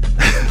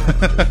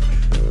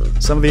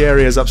 Some of the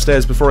areas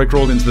upstairs before I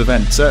crawled into the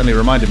vent certainly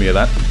reminded me of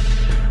that.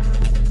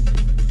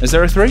 Is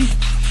there a 3?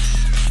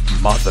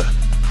 Mother.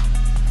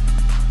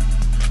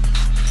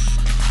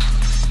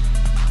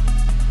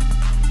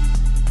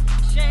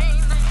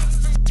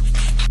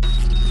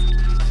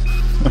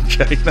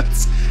 Okay,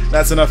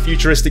 that's enough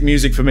futuristic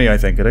music for me, I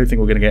think. I don't think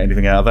we're going to get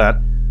anything out of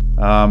that.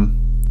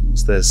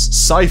 What's this?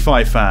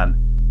 Sci-fi fan.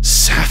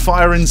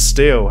 Sapphire and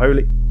steel.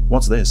 Holy...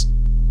 What's this?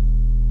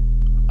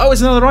 Oh,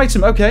 it's another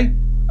item. Okay.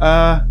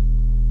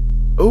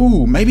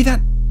 Ooh, maybe that...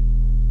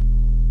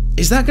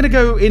 Is that going to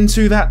go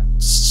into that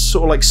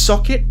sort of like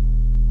socket?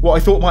 What I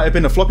thought might have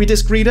been a floppy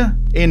disk reader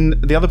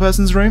in the other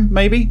person's room,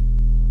 maybe?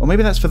 Or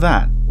maybe that's for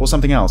that. Or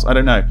something else. I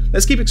don't know.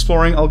 Let's keep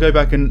exploring. I'll go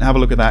back and have a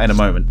look at that in a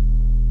moment.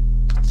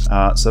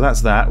 So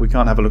that's that. We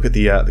can't have a look at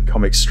the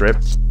comic strip.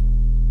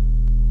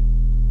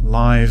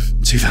 Live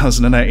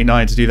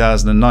 2089 to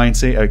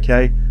 2090.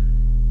 Okay.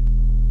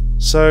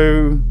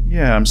 So,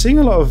 yeah, I'm seeing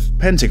a lot of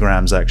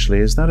pentagrams, actually.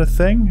 Is that a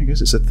thing? I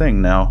guess it's a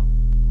thing now.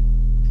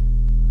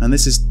 And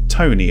this is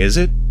Tony, is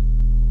it?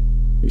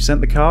 Who sent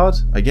the card?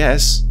 I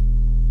guess.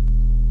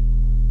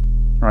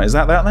 Right, is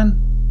that then?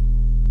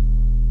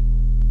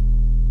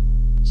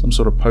 Some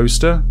sort of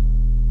poster.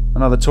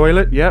 Another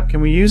toilet. Yep,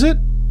 can we use it?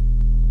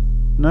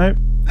 No.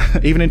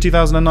 Even in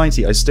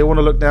 2090, I still want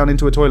to look down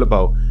into a toilet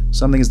bowl.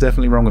 Something is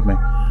definitely wrong with me.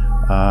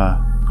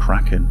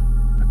 Kraken.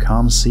 A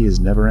calm sea is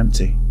never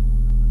empty.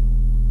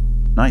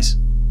 Nice.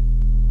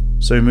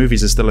 So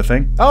movies are still a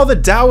thing. Oh, the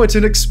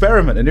Trewarthan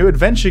Experiment, a new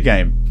adventure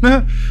game.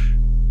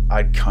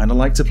 I'd kind of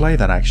like to play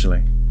that,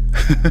 actually.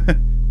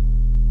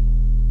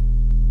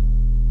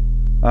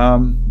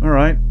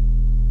 Alright.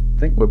 I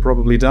think we're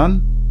probably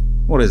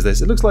done. What is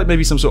this? It looks like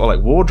maybe some sort of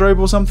like wardrobe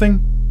or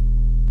something.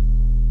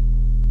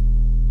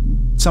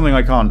 Something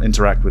I can't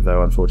interact with,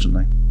 though,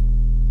 unfortunately.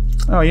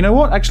 Oh, you know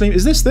what? Actually,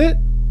 is this it?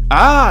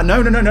 Ah,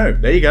 no.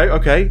 There you go.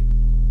 Okay.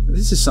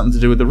 This is something to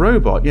do with the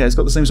robot. Yeah, it's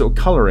got the same sort of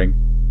colouring.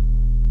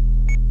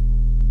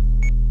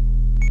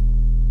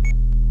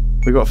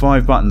 We've got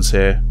 5 buttons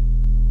here.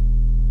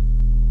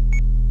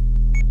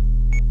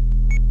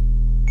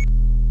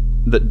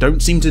 That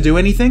don't seem to do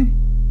anything?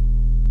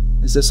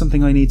 Is there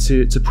something I need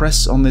to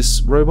press on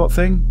this robot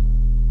thing?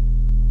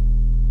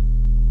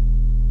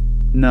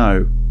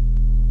 No.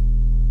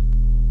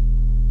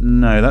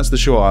 No, that's the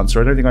short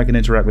answer. I don't think I can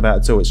interact with that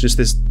at all. It's just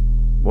this,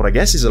 what I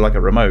guess is like a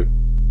remote.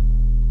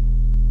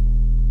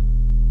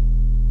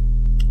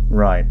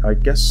 Right, I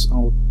guess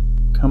I'll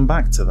come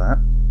back to that.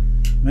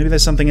 Maybe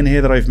there's something in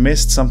here that I've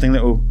missed, something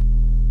that will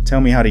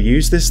tell me how to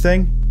use this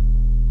thing?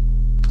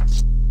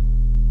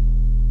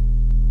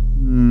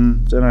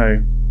 Don't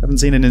know. Haven't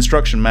seen an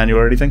instruction manual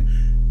or anything.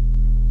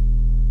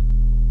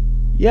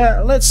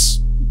 Yeah,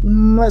 let's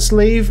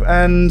leave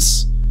and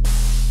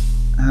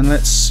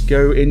let's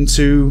go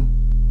into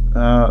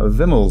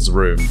Vimmel's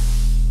room.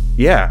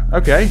 Yeah,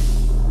 okay.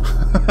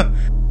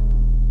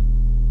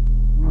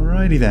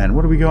 Alrighty then,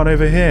 what do we got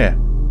over here?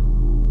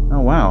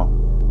 Oh wow.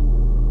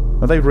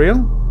 Are they real?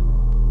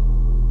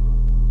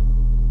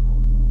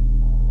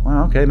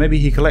 Wow, okay, maybe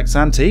he collects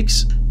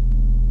antiques.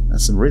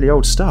 That's some really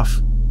old stuff.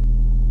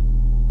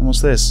 And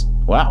what's this?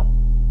 Wow.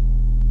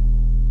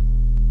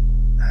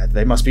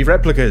 They must be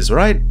replicas,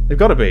 right? They've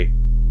got to be.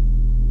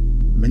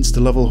 Minster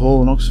Lovel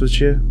Hall in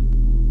Oxfordshire.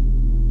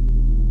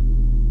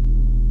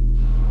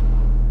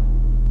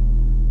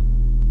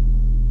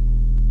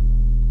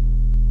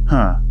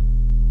 Huh.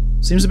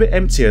 Seems a bit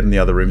emptier than the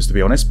other rooms, to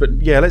be honest, but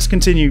yeah, let's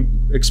continue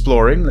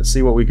exploring. Let's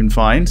see what we can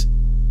find.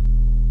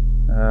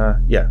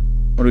 Yeah.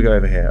 What do we got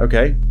over here?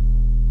 Okay.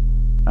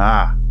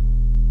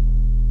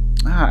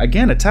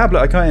 Again, a tablet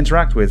I can't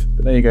interact with.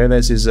 But there you go,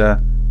 there's his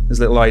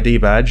little ID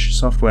badge.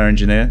 Software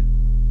engineer.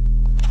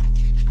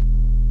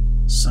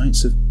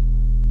 Science of...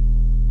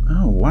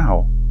 Oh,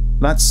 wow.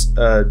 That's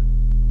a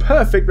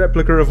perfect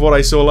replica of what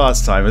I saw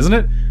last time, isn't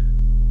it?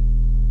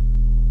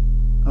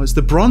 Oh, it's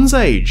the Bronze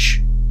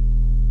Age.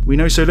 We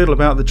know so little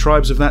about the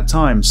tribes of that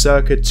time.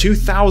 Circa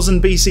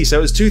 2000 BC. So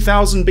it was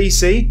 2000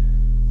 BC.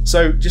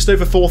 So, just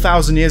over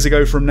 4,000 years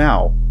ago from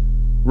now.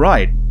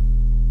 Right.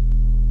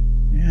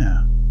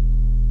 Yeah.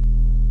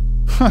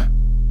 Huh.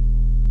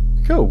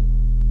 Cool.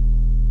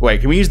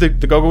 Wait, can we use the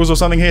goggles or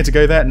something here to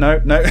go there?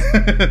 No, no.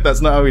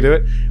 That's not how we do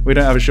it. We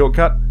don't have a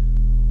shortcut.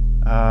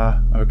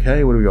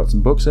 Okay, what do we got?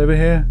 Some books over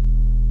here?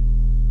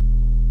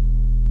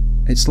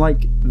 It's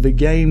like the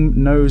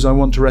game knows I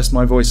want to rest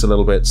my voice a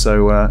little bit,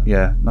 so,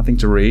 yeah, nothing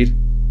to read.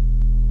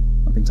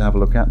 Nothing to have a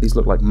look at. These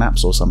look like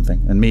maps or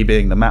something, and me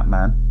being the map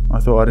man, I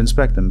thought I'd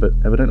inspect them, but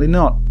evidently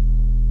not.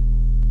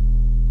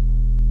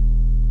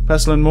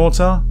 Pestle and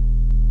mortar?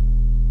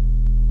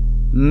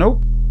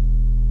 Nope.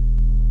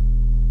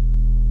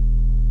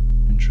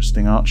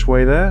 Interesting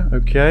archway there,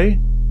 okay.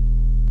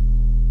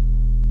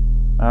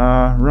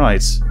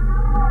 Right.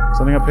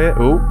 Something up here?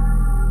 Ooh.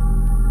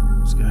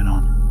 What's going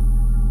on?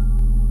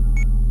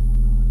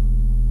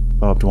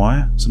 Barbed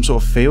wire? Some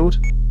sort of field?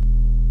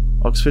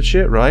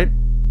 Oxfordshire, right.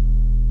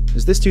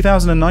 Is this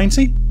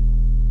 2090?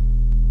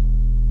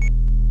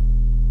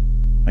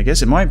 I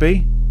guess it might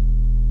be.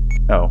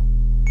 Oh.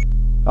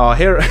 Oh,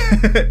 here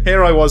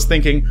here I was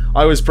thinking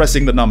I was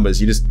pressing the numbers.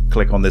 You just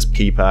click on this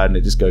keypad and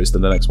it just goes to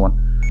the next one.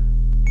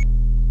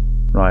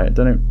 Right,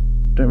 don't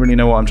really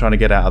know what I'm trying to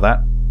get out of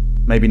that.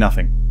 Maybe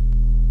nothing.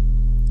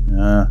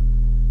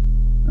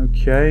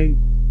 Okay.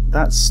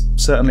 That's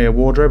certainly a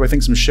wardrobe. I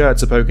think some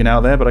shirts are poking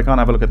out there, but I can't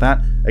have a look at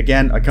that.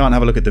 Again, I can't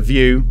have a look at the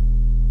view.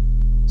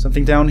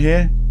 Something down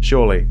here?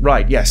 Surely.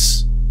 Right,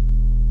 yes.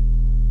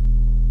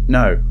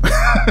 No.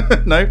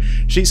 No.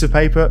 Sheets of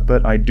paper,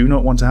 but I do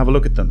not want to have a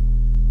look at them.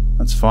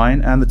 That's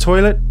fine. And the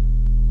toilet?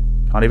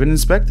 Can't even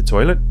inspect the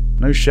toilet.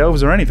 No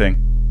shelves or anything.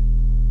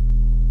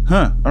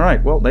 Huh.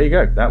 Alright, well, there you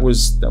go. That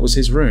was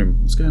his room.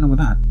 What's going on with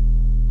that?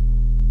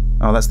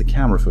 Oh, that's the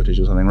camera footage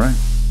or something, right?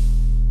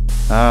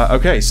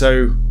 Okay,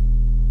 so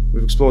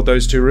we've explored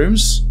those two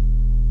rooms.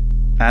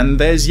 And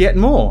there's yet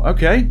more.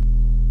 Okay.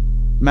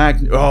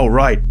 Oh,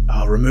 right.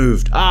 Oh,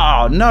 removed.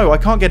 Ah, no, I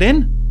can't get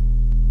in?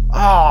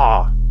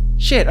 Ah,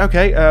 shit.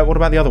 Okay, what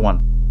about the other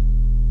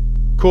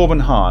one? Corbin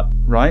Hart,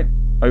 right?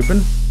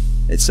 Open?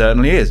 It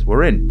certainly is.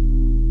 We're in.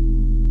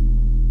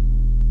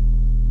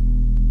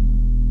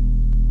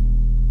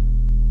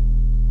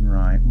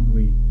 Right,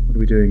 what are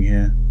we doing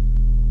here?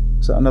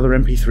 Is that another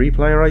MP3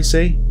 player I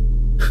see?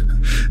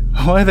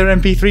 Why are there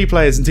MP3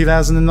 players in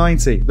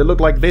 2090 that look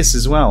like this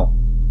as well?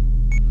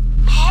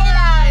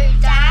 Hello,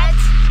 Dad.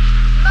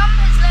 Mum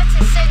has let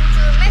us send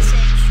you a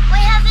message. We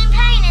have been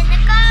playing in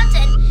the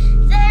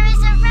garden. There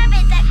is a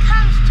rabbit that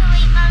comes to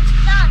eat Mum's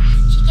plant.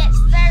 She gets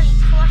very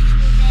cross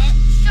with it.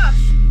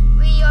 Shush.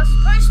 We are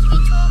supposed to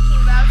be talking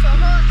about our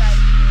holiday,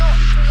 not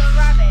to the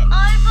rabbit.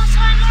 Oh, but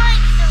I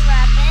like the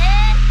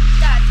rabbit.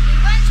 Dad, we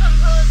went on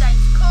holiday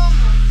to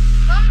Cornwall.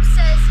 Mum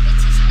says it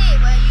is near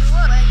where you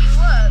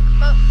work,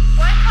 but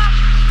why can't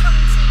we come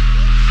and see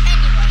you?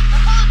 Anyway, the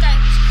holiday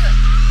was good.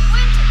 We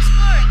went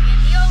exploring in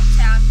the old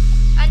town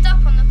and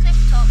up on the cliff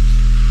tops.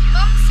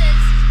 Mum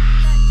says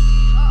that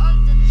you are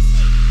under the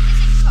sea. Is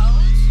it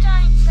cold?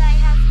 Don't they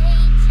have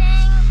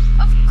heating?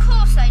 Of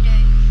course they do.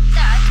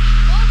 Dad,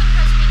 Morgan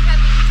has been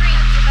having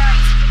dreams about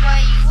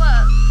where you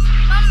work.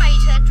 Mum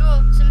made her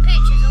draw some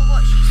pictures of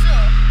what she saw.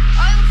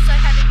 I also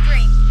had a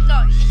dream.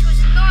 No, it was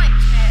a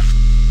nightmare.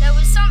 There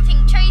was something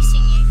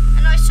chasing you,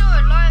 and I saw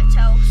a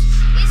lighthouse.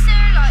 Is there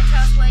a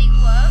lighthouse where you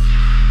work?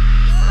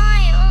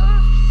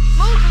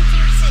 Morgan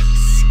thinks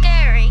it's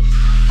scary.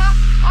 Huh?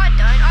 I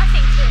don't. I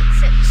think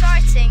it's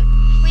exciting.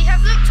 We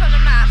have looked on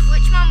a map,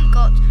 which Mum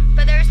got,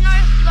 but there is no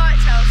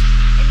lighthouse.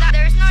 In that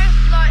there is no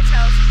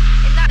lighthouse.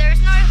 In that there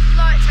is no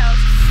lighthouse.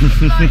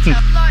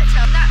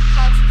 Lighthouse. In that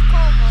part of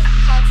Cornwall.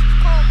 Part of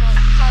Cornwall.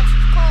 Part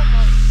of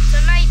Cornwall.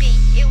 So maybe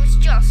it was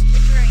just a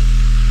dream.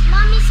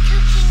 Mummy's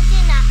cooking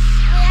dinner.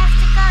 We have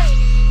to go in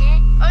a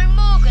minute. Oh,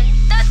 Morgan,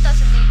 Dad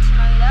doesn't need to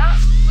know that.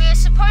 We are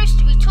supposed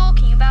to be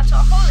talking about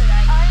our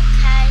holiday.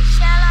 Okay,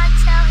 shall I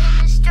tell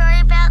him the story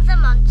about the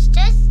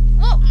monsters?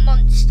 What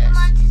monsters? The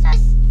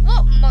monsters.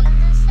 What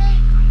monsters?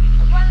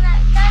 The one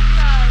that Dad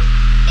knows.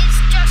 It's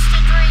just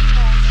a dream,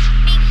 Morgan.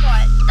 Be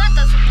quiet. Dad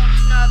doesn't want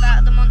to know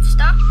about the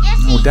monster.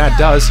 Yes, he Oh, Dad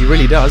does. He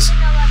really does.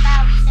 Know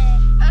about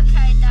it.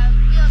 Okay, Dad,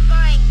 we are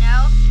going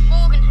now.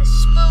 Morgan has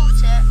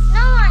spoilt it.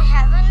 No, I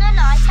haven't. The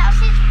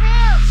lighthouse is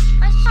real.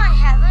 I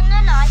haven't.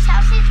 The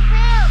lighthouse is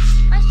real.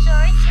 I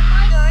saw it in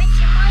my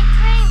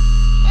dream.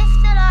 If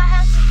the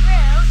lighthouse is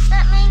real,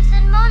 that means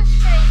the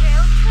monster is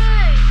real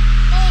too.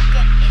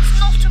 Morgan, it's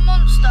not a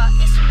monster.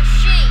 It's a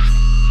machine.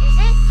 Is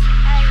it?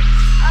 Oh,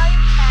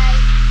 okay.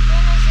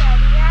 Dinner's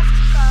ready. We have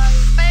to go.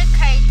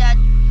 Okay, Dad.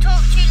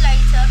 Talk to you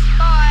later.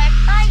 Bye.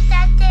 Bye,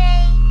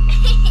 Daddy.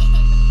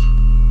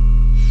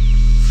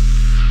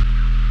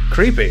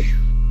 Creepy.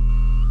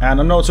 And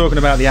I'm not talking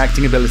about the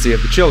acting ability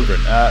of the children.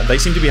 They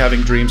seem to be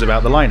having dreams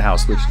about the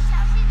lighthouse, which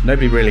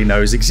nobody really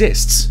knows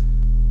exists.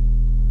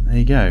 There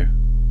you go.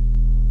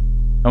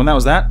 Oh, and that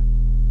was that?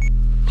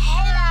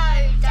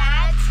 Hello,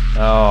 Dad.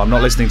 Oh, I'm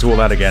not listening to all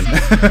that again.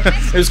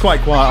 It was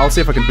quite quiet. I'll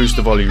see if I can boost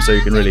the volume so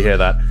you can really hear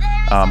that.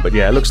 But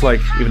yeah, it looks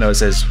like, even though it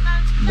says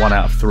 1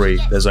 out of 3,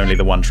 there's only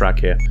the one track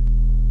here.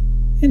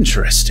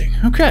 Interesting.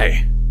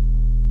 Okay.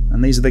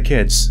 And these are the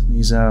kids.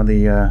 These are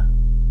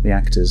the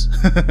actors,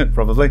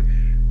 probably.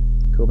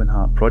 Corbin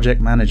Hart,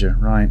 project manager,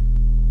 right.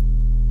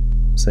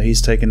 So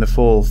he's taking the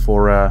fall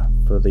for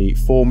the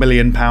 £4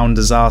 million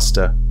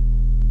disaster.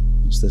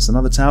 Is this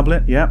another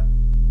tablet? Yep.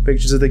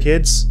 Pictures of the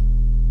kids.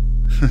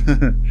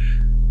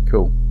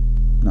 Cool.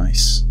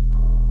 Nice.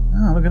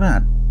 Oh, look at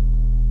that.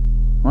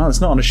 Well,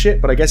 it's not on a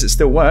ship, but I guess it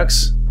still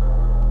works.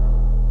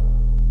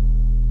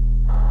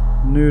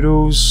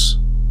 Noodles.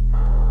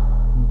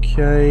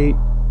 Okay.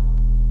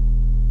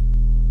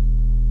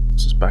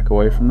 Let's just back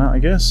away from that, I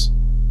guess.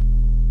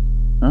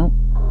 Oh.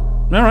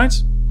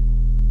 Alright.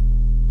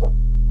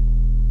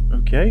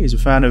 Okay, he's a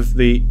fan of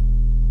the...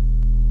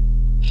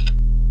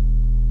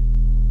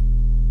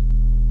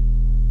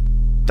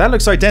 That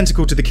looks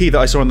identical to the key that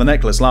I saw on the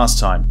necklace last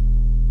time.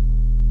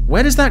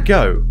 Where does that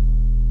go?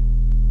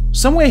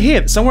 Somewhere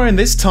here. Somewhere in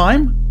this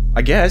time?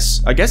 I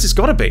guess. I guess it's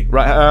gotta be.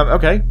 Right,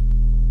 okay.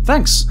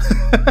 Thanks.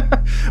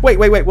 Wait.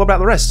 What about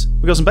the rest?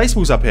 We got some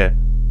baseballs up here.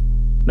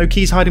 No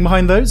keys hiding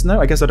behind those? No?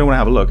 I guess I don't want to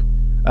have a look.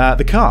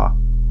 The car.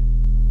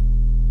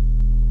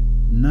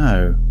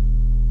 No.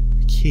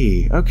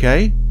 Key.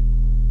 Okay.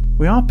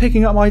 We are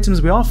picking up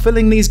items. We are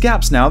filling these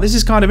gaps now. This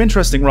is kind of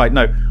interesting. Right,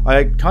 no.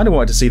 I kind of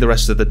wanted to see the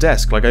rest of the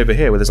desk, like over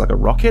here where there's like a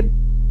rocket.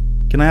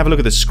 Can I have a look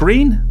at the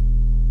screen?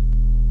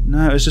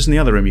 No, it's just in the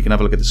other room you can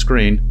have a look at the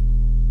screen.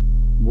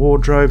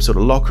 Wardrobe, sort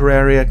of locker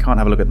area. Can't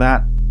have a look at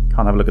that.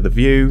 Can't have a look at the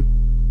view.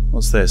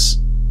 What's this?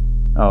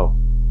 Oh.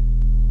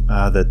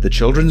 The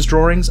children's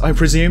drawings, I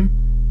presume?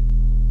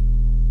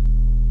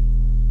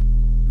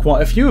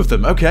 Quite a few of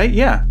them. Okay,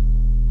 yeah.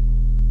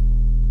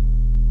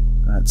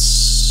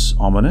 That's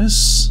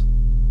ominous.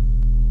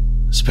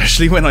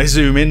 Especially when I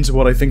zoom into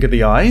what I think are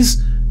the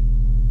eyes.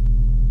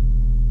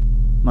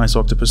 Nice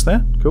octopus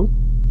there. Cool.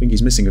 I think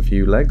he's missing a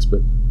few legs,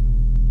 but...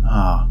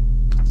 Ah.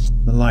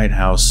 The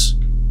lighthouse.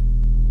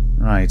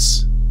 Right.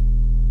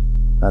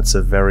 That's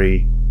a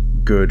very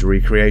good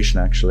recreation,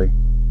 actually.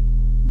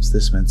 What's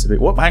this meant to be?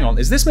 What? Hang on.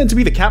 Is this meant to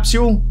be the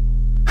capsule?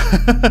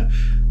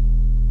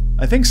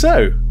 I think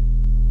so.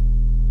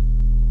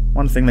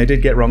 One thing they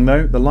did get wrong,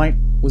 though. The light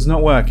was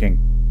not working.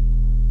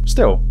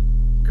 Still.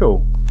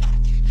 Cool.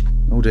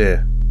 Oh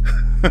dear.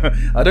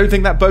 I don't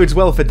think that bodes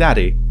well for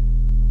Daddy.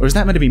 Or is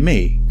that meant to be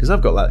me? Because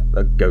I've got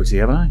a goatee,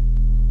 haven't I?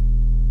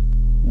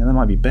 Yeah, that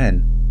might be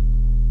Ben.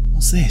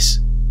 What's this?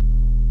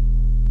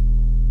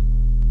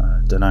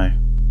 Dunno.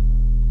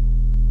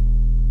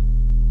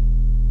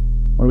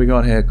 What do we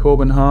got here?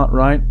 Corbin Hart,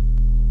 right?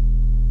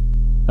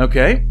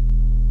 Okay.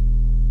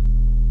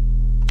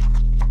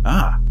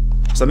 Ah.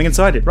 Something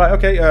inside it. Right,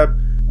 okay. A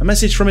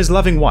message from his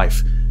loving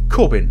wife.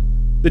 Corbin,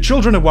 the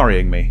children are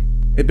worrying me.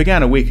 It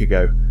began a week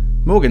ago.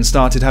 Morgan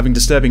started having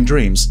disturbing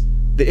dreams.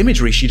 The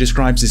imagery she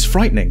describes is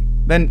frightening.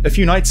 Then, a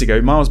few nights ago,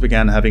 Miles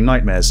began having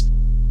nightmares.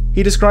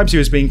 He describes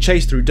you as being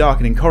chased through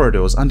darkening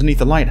corridors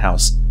underneath a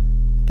lighthouse.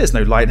 There's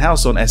no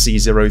lighthouse on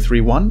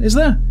SE-031, is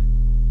there?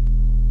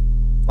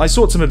 I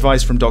sought some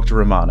advice from Dr.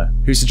 Romana,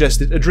 who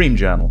suggested a dream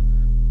journal.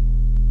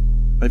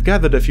 I've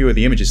gathered a few of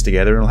the images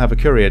together and I'll have a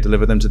courier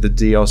deliver them to the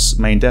Dios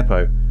main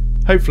depot.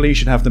 Hopefully you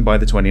should have them by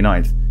the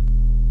 29th.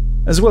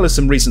 As well as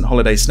some recent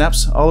holiday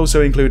snaps, I'll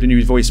also include a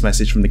new voice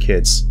message from the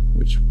kids,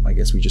 which I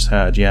guess we just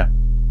heard, yeah.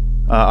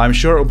 I'm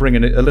sure it'll bring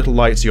a little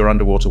light to your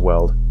underwater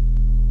world.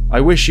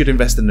 I wish you'd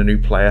invest in a new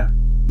player.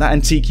 That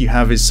antique you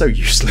have is so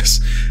useless.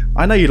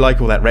 I know you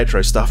like all that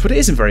retro stuff, but it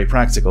isn't very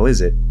practical,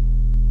 is it?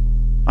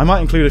 I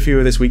might include a few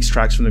of this week's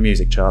tracks from the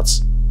music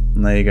charts.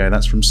 And there you go,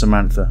 that's from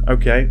Samantha.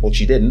 Okay, well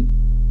she didn't.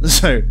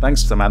 So,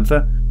 thanks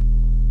Samantha.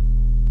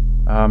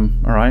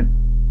 Alright.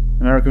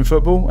 American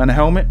football and a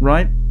helmet,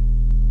 right?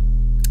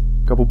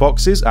 Couple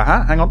boxes.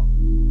 Aha, hang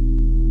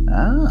on.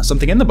 Ah,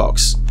 something in the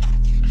box.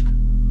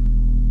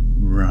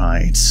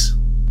 Right.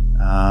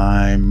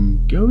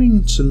 I'm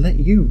going to let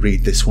you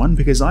read this one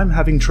because I'm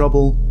having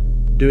trouble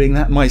doing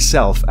that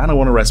myself and I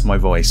want to rest my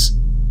voice.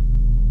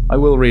 I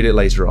will read it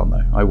later on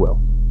though. I will.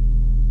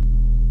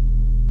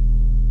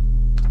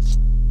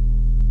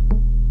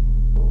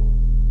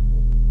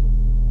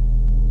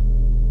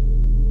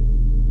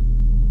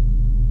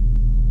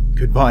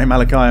 Goodbye,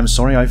 Malachi. I'm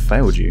sorry I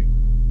failed you.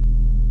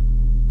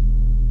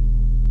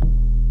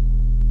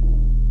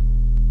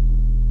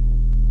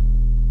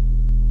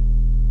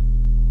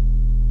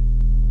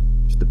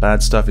 If the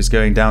bad stuff is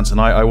going down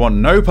tonight, I want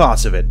no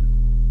part of it.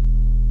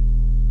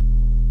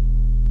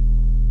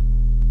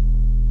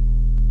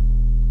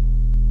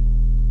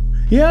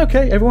 Yeah,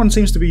 okay. Everyone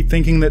seems to be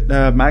thinking that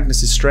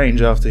Magnus is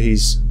strange after he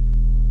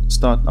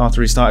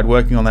started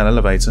working on that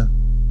elevator.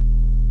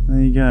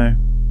 There you go.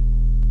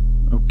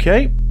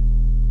 Okay.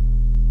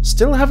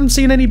 Still haven't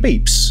seen any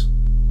beeps.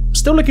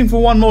 Still looking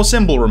for one more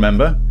symbol,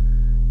 remember?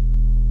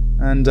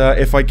 And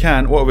if I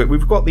can, what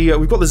we've got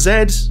the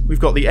Z, we've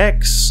got the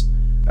X.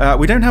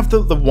 We don't have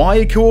the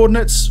Y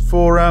coordinates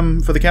for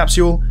the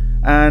capsule,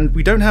 and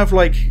we don't have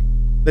like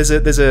there's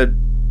a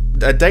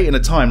date and a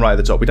time right at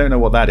the top. We don't know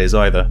what that is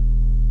either.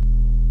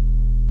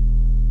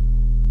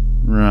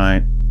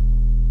 Right.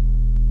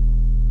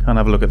 Can't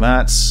have a look at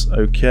that.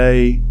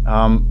 Okay.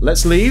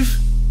 Let's leave.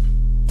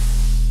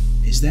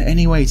 Is there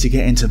any way to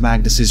get into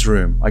Magnus's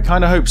room? I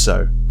kind of hope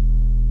so.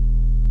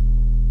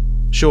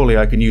 Surely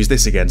I can use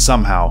this again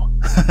somehow.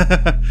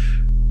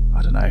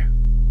 I don't know.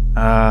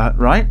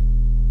 Right?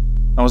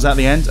 Oh, was that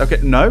the end?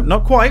 Okay, no,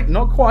 not quite,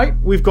 not quite.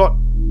 We've got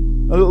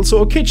a little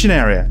sort of kitchen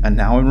area, and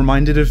now I'm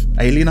reminded of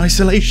Alien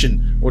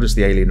Isolation, or just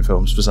the Alien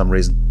films for some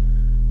reason.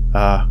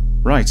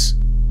 Right.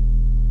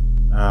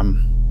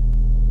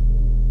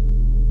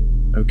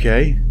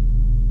 Okay.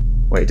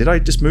 Wait, did I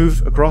just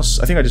move across?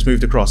 I think I just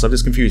moved across. I've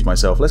just confused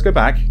myself. Let's go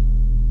back.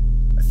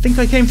 I think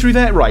I came through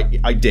there.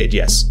 Right, I did,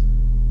 yes.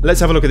 Let's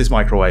have a look at this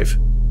microwave.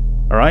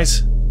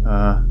 Alright.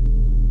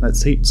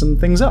 Let's heat some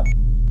things up.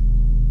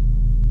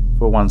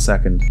 For 1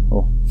 second.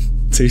 Or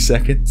 2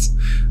 seconds.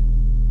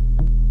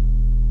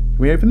 Can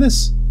we open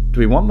this? Do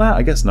we want that?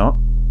 I guess not.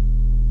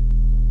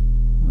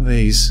 What are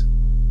these?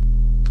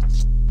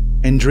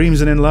 In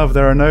dreams and in love,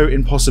 there are no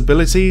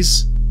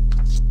impossibilities.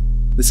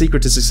 The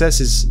secret to success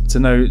is to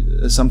know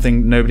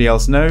something nobody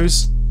else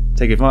knows.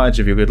 Take advantage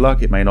of your good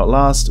luck, it may not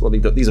last. Well,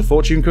 these are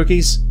fortune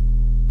cookies?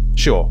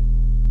 Sure.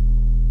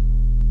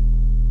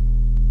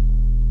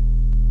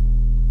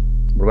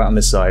 What about on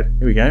this side?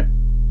 Here we go.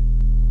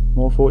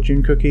 More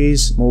fortune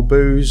cookies, more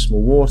booze,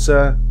 more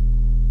water.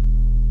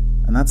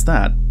 And that's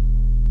that.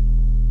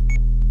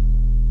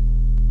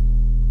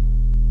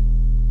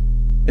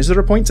 Is there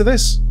a point to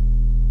this?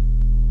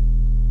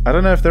 I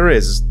don't know if there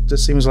is. It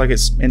just seems like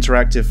it's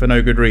interactive for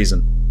no good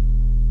reason.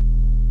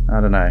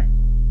 I don't know.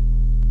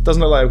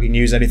 Doesn't look like we can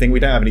use anything. We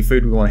don't have any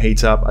food we want to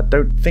heat up. I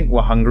don't think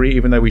we're hungry,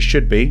 even though we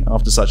should be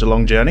after such a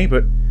long journey,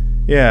 but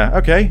yeah,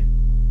 okay.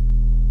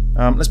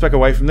 Let's back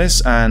away from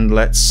this and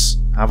let's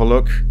have a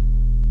look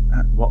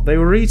at what they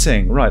were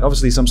eating. Right,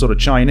 obviously some sort of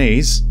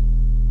Chinese.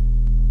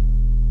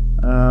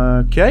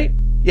 Okay,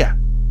 yeah.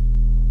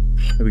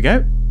 There we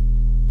go.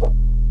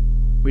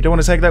 We don't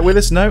want to take that with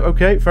us? No?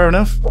 Okay, fair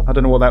enough. I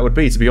don't know what that would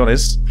be, to be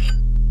honest.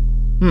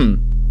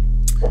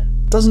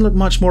 Doesn't look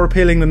much more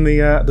appealing than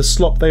the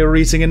slop they were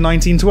eating in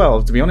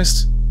 1912, to be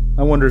honest.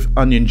 I wonder if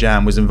onion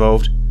jam was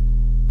involved.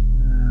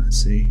 Let's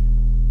see.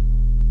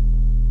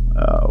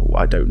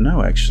 I don't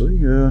know, actually.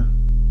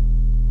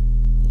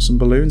 Some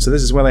balloons. So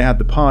this is where they had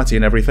the party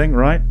and everything,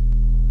 right?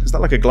 Is that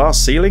like a glass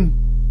ceiling?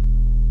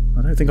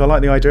 I don't think I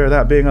like the idea of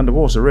that being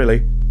underwater,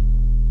 really.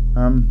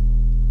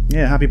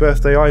 Yeah, happy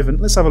birthday, Ivan.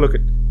 Let's have a look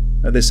at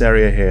this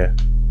area here.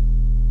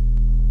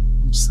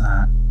 What's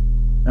that?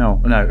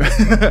 Oh, no.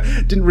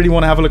 Didn't really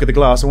want to have a look at the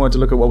glass. I wanted to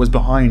look at what was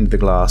behind the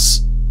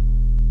glass.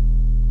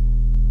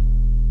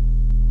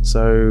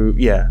 So,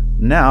 yeah.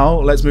 Now,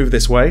 let's move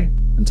this way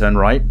and turn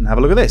right and have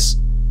a look at this.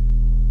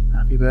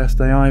 Happy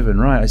birthday, Ivan.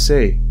 Right, I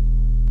see.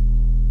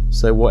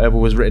 So whatever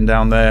was written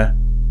down there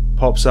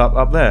pops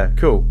up there.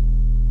 Cool.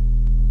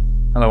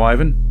 Hello,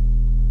 Ivan.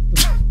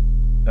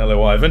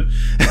 Hello, Ivan.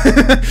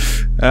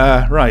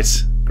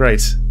 Right.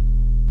 Great.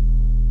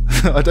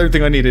 I don't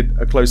think I needed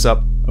a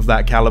close-up of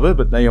that caliber,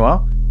 but there you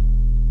are.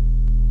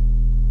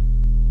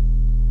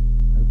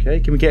 Okay,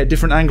 can we get a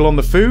different angle on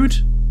the food?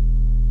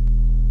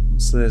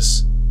 What's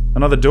this?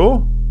 Another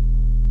door?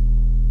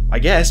 I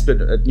guess,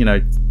 but, you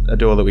know, a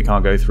door that we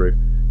can't go through.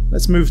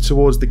 Let's move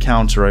towards the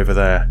counter over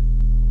there.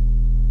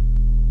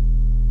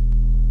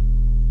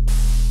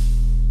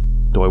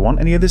 Do I want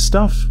any of this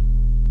stuff?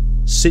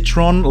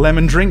 Citron,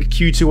 lemon drink,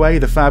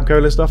 Q2A, the Fab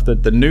Cola stuff, the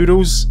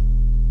noodles.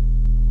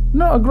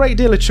 Not a great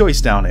deal of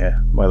choice down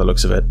here, by the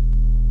looks of it.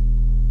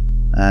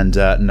 And,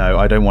 no,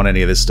 I don't want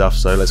any of this stuff,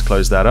 so let's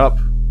close that up.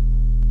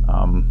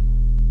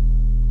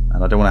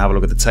 And I don't want to have a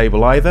look at the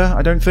table either,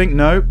 I don't think,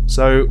 no.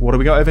 So, what do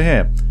we got over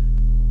here?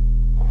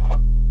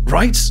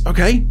 Right,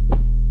 okay.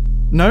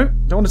 No,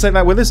 don't want to take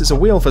that with us, it's a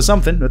wheel for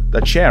something.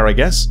 A chair, I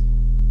guess.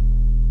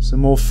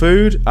 Some more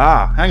food.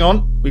 Ah, hang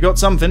on, we got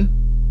something.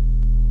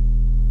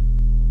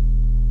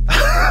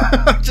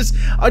 I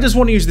just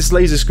want to use this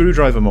laser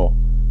screwdriver more.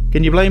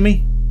 Can you blame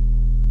me?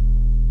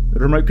 The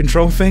remote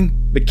control thing?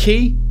 The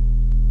key?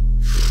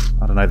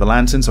 I don't know, the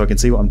lantern so I can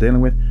see what I'm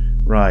dealing with.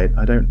 Right,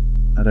 I don't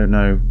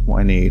know what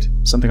I need.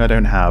 Something I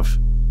don't have.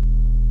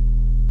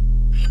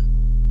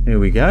 Here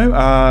we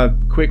go.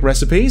 Quick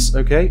recipes.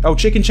 Okay. Oh,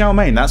 chicken chow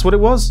mein. That's what it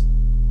was?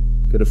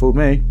 Could have fooled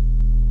me.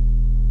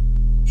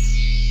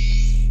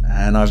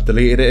 And I've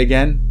deleted it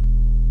again.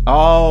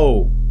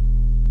 Oh!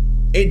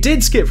 It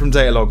did skip from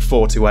data log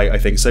 4 to 8, I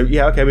think. So,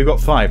 yeah, okay, we've got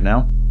 5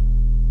 now.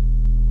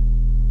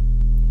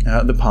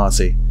 The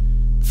party.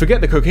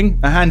 Forget the cooking.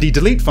 A handy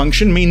delete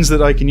function means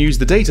that I can use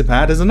the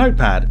datapad as a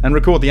notepad and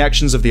record the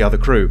actions of the other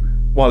crew,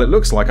 while it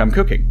looks like I'm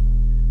cooking.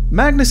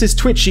 Magnus is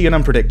twitchy and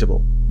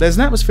unpredictable. There's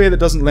an atmosphere that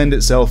doesn't lend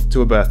itself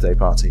to a birthday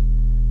party.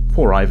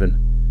 Poor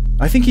Ivan.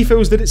 I think he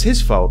feels that it's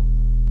his fault.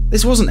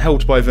 This wasn't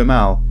helped by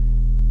Vimal.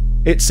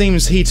 It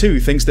seems he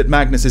too thinks that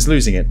Magnus is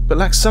losing it, but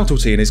lacks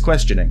subtlety in his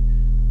questioning.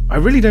 I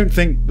really don't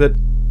think that...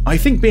 I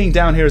think being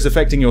down here is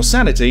affecting your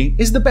sanity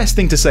is the best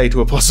thing to say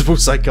to a possible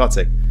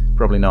psychotic.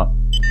 Probably not.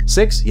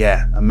 6?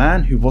 Yeah, a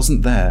man who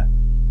wasn't there.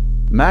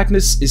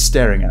 Magnus is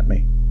staring at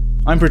me.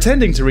 I'm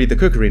pretending to read the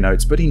cookery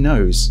notes, but he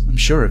knows. I'm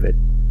sure of it.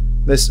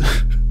 There's...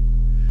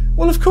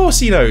 Well, of course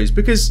he knows,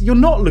 because you're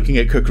not looking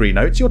at cookery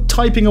notes, you're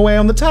typing away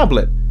on the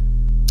tablet.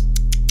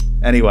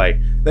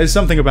 Anyway, there's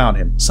something about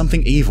him.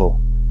 Something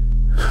evil.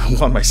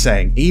 What am I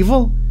saying?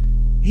 Evil?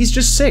 He's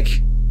just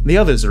sick. The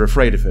others are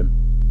afraid of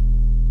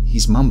him.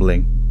 He's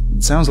mumbling.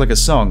 It sounds like a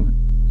song.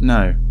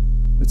 No,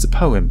 it's a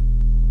poem.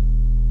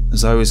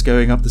 As I was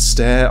going up the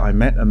stair, I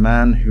met a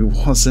man who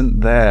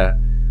wasn't there.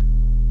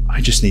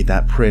 I just need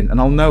that print, and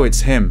I'll know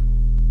it's him.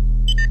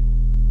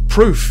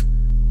 Proof!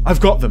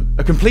 I've got them.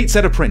 A complete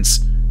set of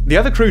prints. The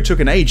other crew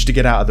took an age to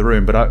get out of the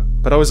room, but I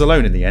was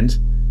alone in the end.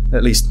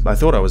 At least, I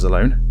thought I was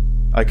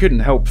alone. I couldn't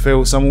help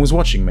feel someone was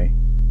watching me.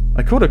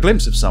 I caught a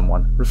glimpse of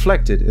someone,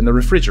 reflected in the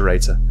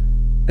refrigerator.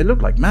 It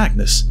looked like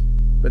Magnus,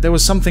 but there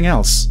was something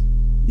else.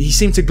 He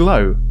seemed to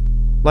glow,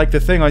 like the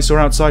thing I saw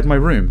outside my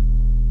room.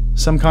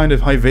 Some kind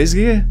of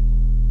Hyvisgia?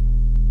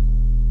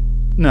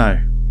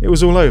 No, it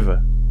was all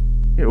over.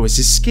 It was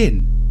his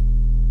skin.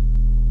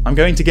 I'm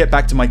going to get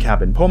back to my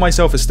cabin, pour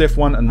myself a stiff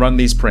one, and run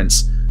these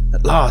prints.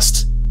 At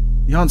last!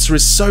 The answer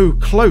is so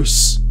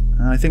close!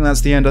 I think that's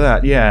the end of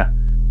that, yeah.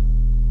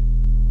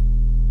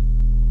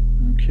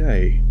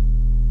 Okay.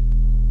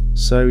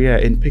 So yeah,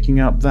 in picking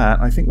up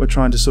that, I think we're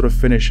trying to sort of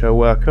finish her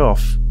work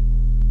off.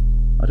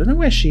 I don't know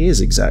where she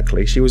is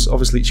exactly. She was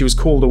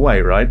called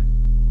away, right?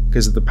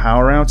 Because of the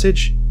power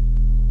outage?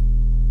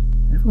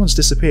 Everyone's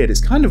disappeared.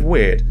 It's kind of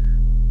weird.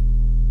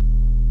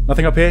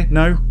 Nothing up here?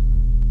 No?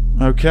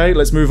 Okay,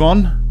 let's move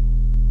on.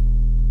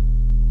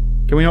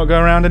 Can we not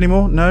go around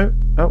anymore? No?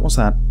 Oh, what's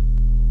that?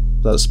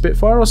 Is that a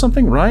Spitfire or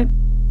something? Right?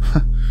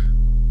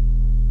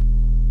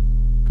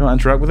 Can't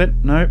interact with it?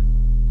 No.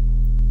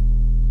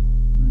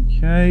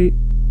 Okay.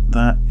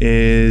 That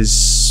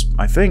is...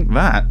 I think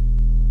that.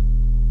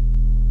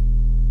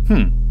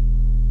 And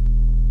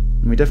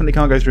we definitely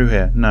can't go through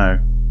here. No.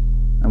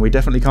 And we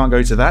definitely can't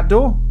go to that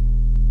door?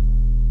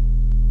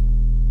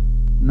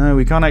 No,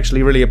 we can't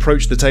actually really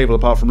approach the table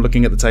apart from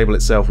looking at the table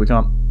itself. We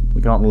can't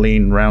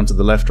lean round to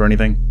the left or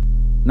anything.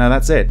 No,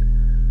 that's it.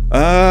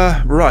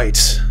 Right.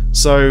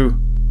 So,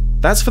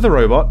 that's for the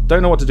robot.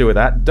 Don't know what to do with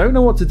that. Don't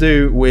know what to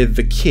do with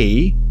the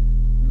key.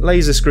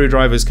 Laser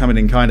screwdriver's coming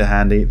in kind of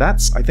handy.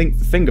 That's, I think,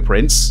 the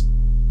fingerprints.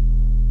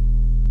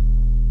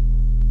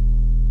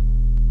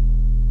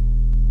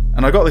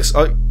 And I got this...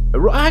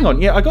 hang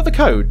on, yeah, I got the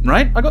code,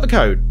 right? I got the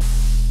code.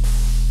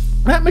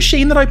 That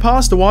machine that I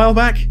passed a while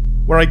back,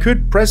 where I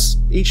could press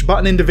each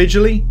button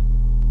individually?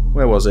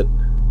 Where was it?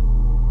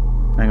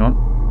 Hang on.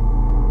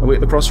 Are we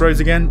at the crossroads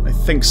again? I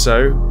think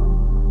so.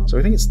 So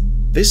I think it's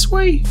this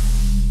way?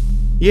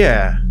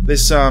 Yeah,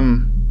 this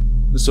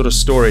sort of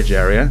storage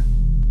area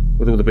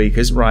with all the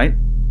beakers, right.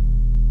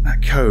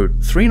 That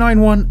code,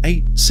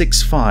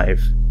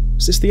 391865.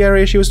 Is this the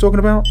area she was talking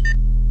about?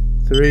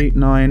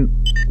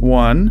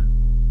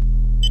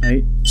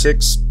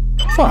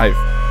 391865.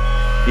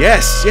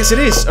 Yes, yes it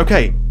is.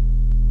 Okay.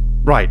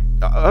 Right.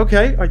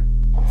 Okay, I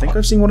think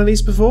I've seen one of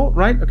these before.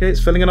 Right, okay,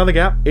 it's filling another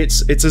gap.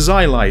 It's a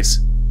xylite.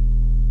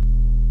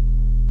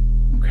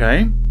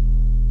 Okay.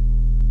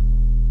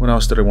 What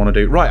else did I want to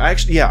do? Right, I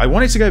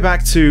wanted to go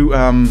back to,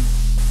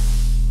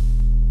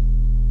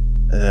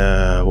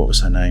 what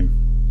was her name?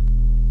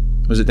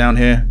 Was it down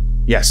here?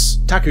 Yes,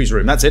 Taku's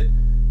room, that's it.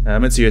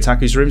 Mitsuya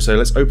Taku's room, so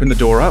let's open the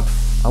door up.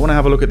 I want to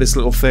have a look at this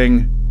little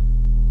thing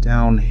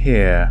down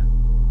here.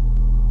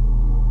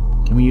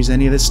 Can we use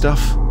any of this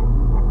stuff?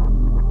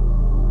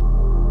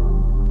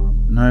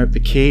 No, the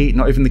key,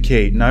 not even the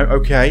key. No,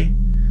 okay.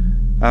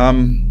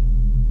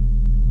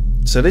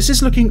 So this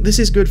is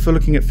good for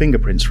looking at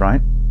fingerprints,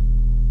 right?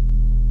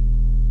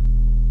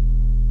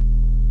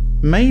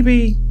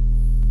 Maybe...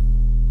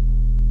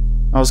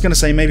 I was going to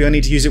say maybe I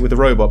need to use it with the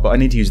robot, but I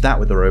need to use that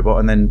with the robot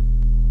and then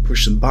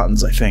push some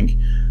buttons, I think.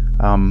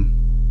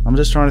 I'm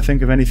just trying to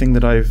think of anything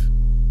that I've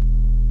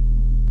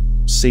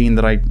seen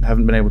that I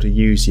haven't been able to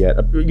use yet.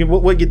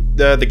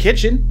 The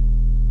kitchen.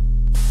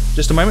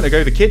 Just a moment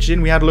ago, the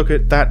kitchen, we had a look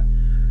at that,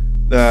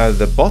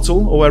 the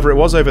bottle, or whatever it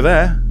was over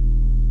there.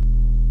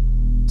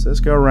 So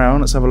let's go around,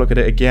 let's have a look at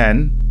it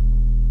again.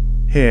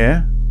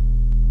 Here.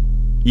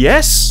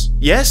 Yes!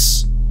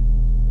 Yes!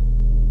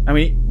 And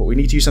we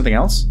need to use something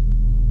else?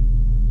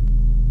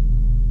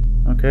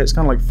 Okay, it's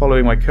kind of like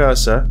following my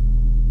cursor.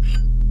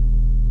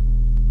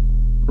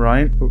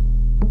 Right.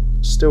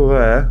 Still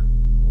there.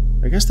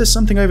 I guess there's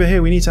something over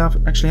here we need to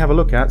actually have a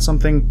look at.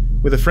 Something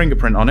with a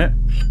fingerprint on it.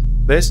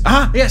 This.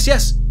 Ah! Yes,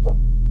 yes!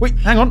 Wait,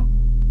 hang on.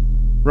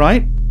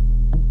 Right.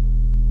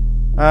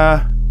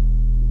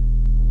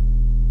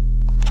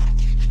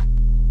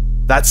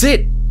 That's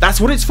it! That's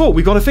what it's for!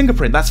 We got a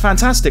fingerprint. That's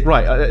fantastic.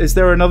 Right, is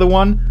there another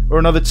one? Or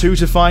another two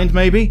to find,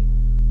 maybe?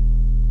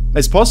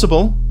 It's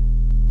possible.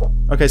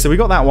 Okay, so we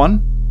got that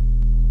one.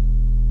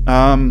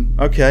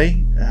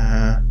 Okay.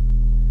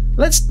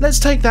 Let's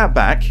take that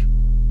back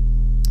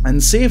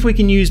and see if we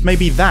can use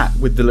maybe that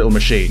with the little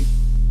machine.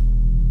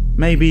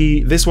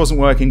 Maybe this wasn't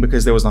working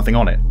because there was nothing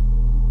on it.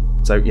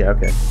 So, yeah,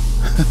 okay.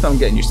 I'm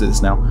getting used to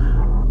this now.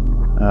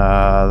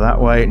 That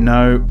way.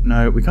 No,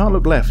 no, we can't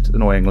look left,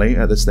 annoyingly,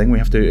 at this thing. We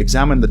have to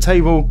examine the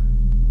table,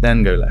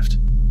 then go left.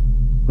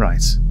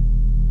 Right.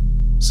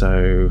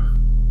 So...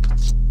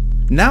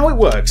 now it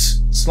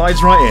works!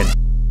 Slides right in.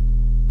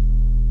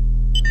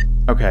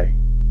 Okay.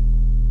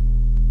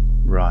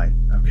 Right.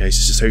 Okay,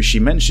 so she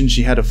mentioned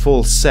she had a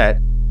full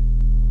set.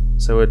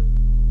 So we're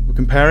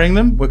comparing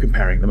them? We're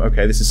comparing them.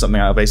 Okay, this is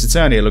something out of Ace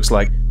Attorney, it looks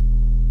like.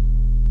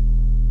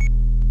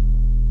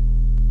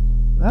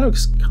 That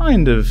looks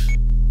kind of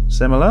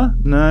similar.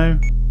 No.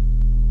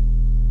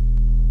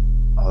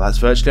 Oh, that's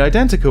virtually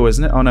identical,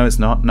 isn't it? Oh, no, it's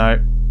not. No.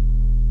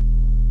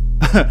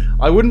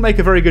 I wouldn't make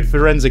a very good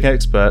forensic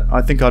expert.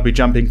 I think I'd be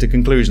jumping to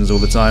conclusions all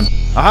the time.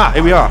 Aha,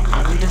 here we are.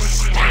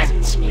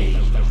 Understands me,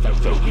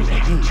 though you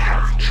needn't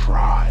have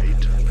tried.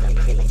 The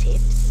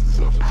primitives.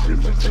 The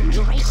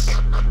primitives.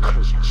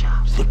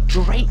 The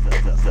Drake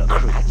creature. The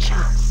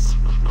creatures.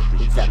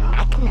 The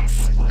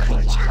Magnus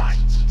creature.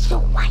 The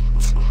white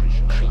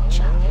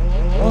creature.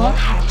 All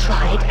have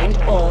tried and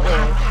all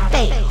have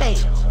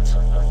failed.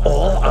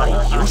 All are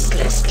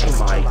useless to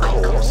my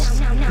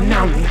cause.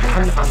 None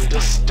can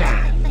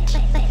understand.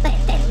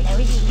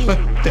 But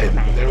then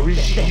there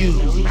is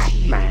you,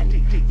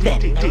 madman.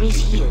 Then there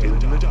is you,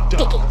 digging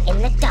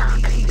in the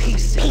dark,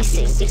 piecing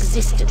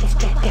existence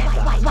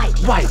together.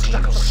 Why do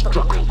you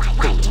struggle?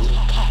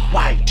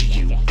 Why do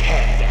you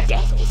care?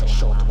 Death is a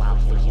short while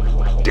for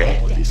you,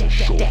 Death is a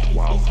short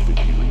while for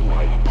you,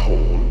 my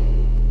Paul.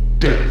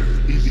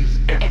 Death is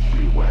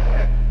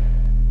everywhere.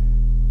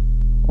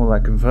 Well,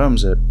 that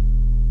confirms it.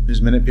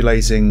 Who's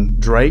manipulating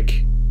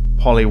Drake,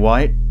 Polly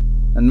White,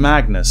 and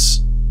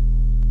Magnus?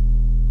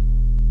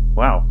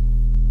 Wow.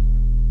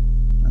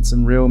 That's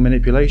some real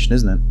manipulation,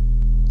 isn't it?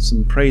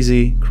 Some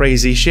crazy,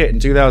 crazy shit in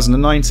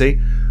 2090.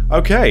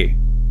 Okay.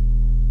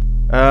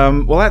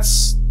 Well,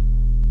 that's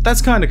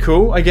kind of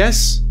cool, I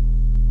guess.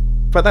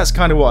 But that's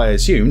kind of what I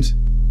assumed.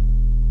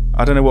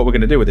 I don't know what we're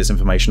going to do with this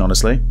information,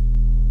 honestly.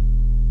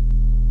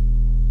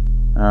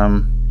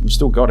 We've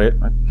still got it.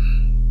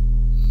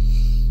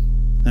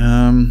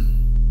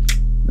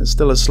 There's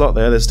still a slot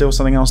there. There's still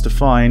something else to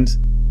find.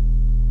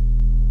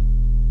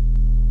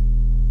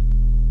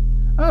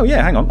 Oh,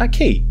 yeah, hang on. That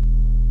key.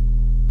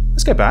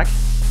 Let's go back.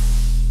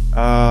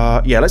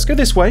 Yeah, let's go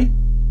this way.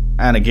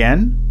 And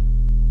again.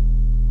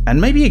 And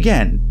maybe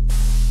again.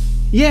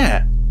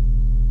 Yeah.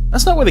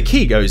 That's not where the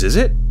key goes, is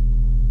it?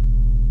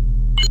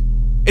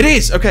 It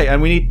is! Okay,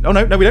 and we need... oh,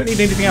 no, we don't need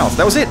anything else.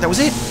 That was it, that was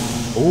it!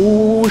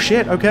 Oh,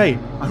 shit, okay.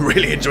 I'm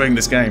really enjoying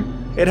this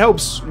game. It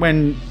helps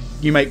when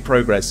you make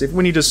progress.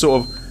 When you're just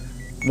sort of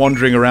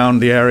wandering around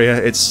the area,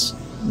 it's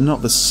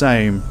not the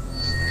same.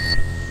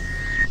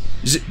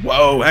 Is it...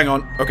 whoa, hang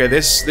on. Okay,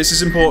 this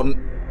is important.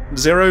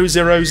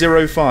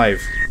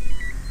 0005.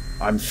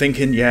 I'm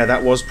thinking, yeah,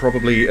 that was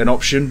probably an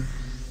option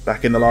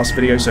back in the last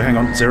video, so hang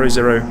on.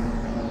 00.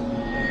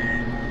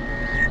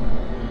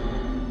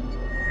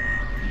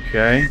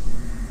 Okay.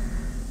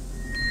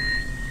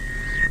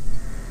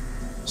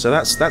 So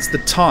that's the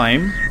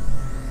time.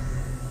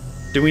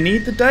 Do we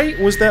need the date?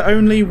 Was there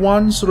only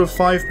one sort of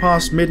 5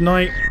 past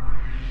midnight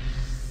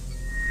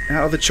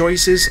out of the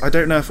choices? I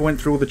don't know if I went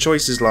through all the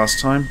choices last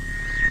time.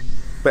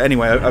 But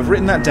anyway, I've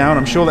written that down.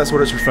 I'm sure that's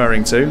what it's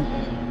referring to.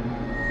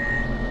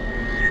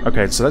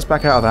 Okay, so let's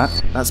back out of that.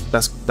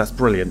 That's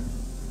brilliant.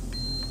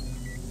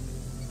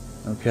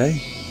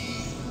 Okay.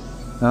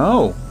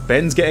 Oh,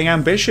 Ben's getting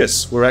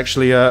ambitious. We're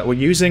actually we're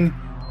using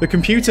the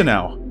computer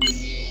now.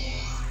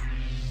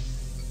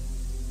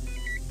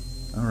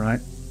 All right.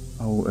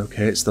 Oh,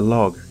 okay, it's the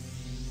log.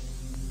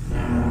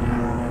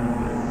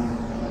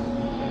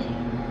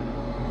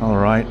 All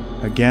right.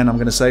 Again, I'm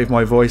going to save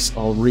my voice.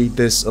 I'll read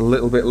this a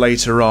little bit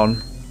later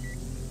on.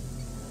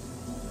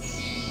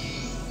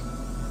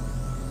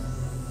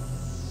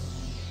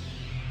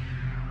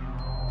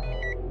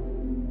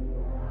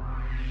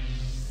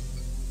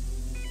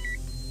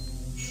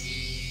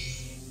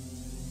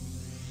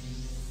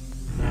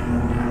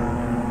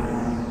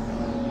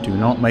 Do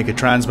not make a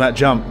transmat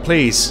jump,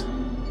 please.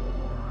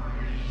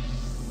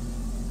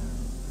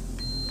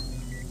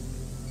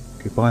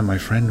 Goodbye, my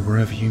friend,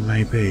 wherever you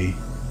may be.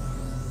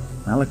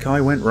 Malachi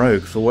went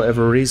rogue for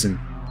whatever reason.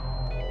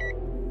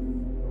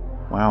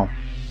 Wow.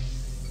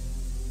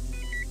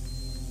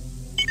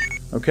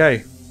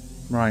 Okay.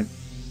 Right.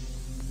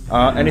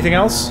 Anything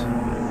else?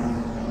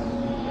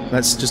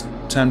 Let's just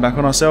turn back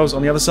on ourselves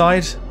on the other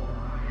side.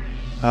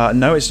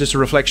 No, it's just a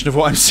reflection of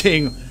what I'm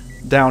seeing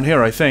down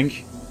here, I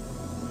think.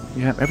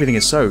 Yeah, everything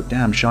is so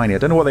damn shiny. I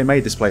don't know what they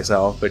made this place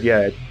out of, but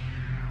yeah, it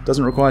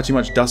doesn't require too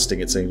much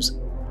dusting, it seems.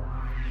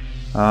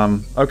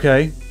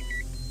 Okay.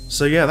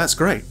 So yeah, that's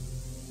great.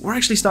 We're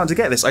actually starting to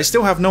get this. I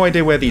still have no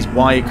idea where these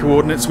Y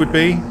coordinates would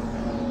be.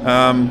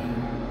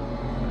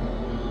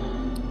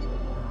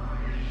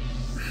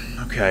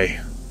 Okay.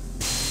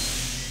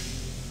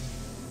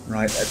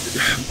 Right.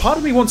 Part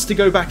of me wants to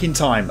go back in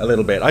time a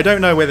little bit. I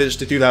don't know whether it's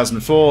to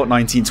 2004,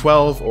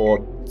 1912, or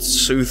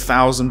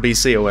 2000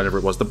 BC, or whatever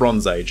it was, the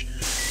Bronze Age.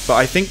 But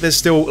I think there's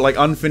still, like,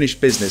 unfinished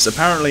business.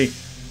 Apparently,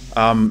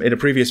 in a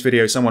previous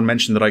video, someone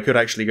mentioned that I could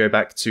actually go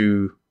back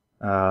to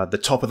the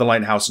top of the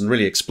lighthouse and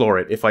really explore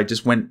it if I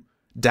just went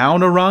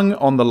down a rung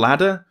on the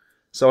ladder.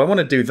 So I want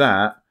to do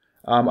that.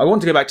 I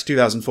want to go back to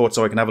 2004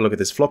 so I can have a look at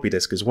this floppy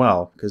disk as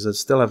well, because I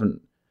still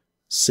haven't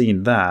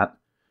seen that.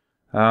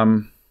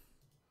 Are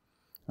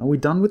we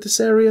done with this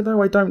area,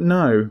 though? I don't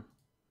know.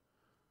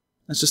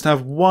 Let's just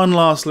have one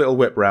last little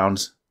whip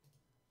round.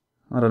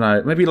 I don't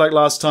know. Maybe like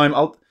last time,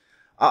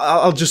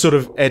 I'll just sort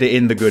of edit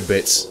in the good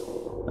bits.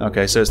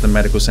 Okay, so it's the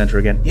medical centre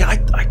again. Yeah,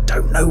 I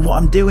don't know what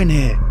I'm doing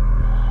here.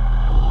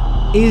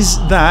 Is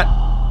that...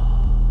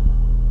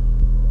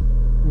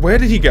 Where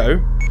did he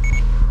go?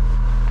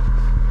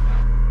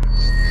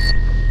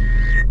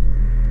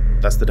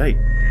 That's the date.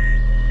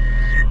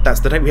 That's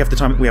the date. We have the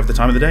time. We have the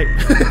time of the day.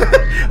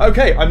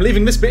 Okay, I'm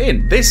leaving this bit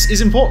in. This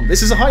is important.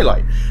 This is a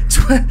highlight.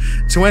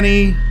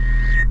 20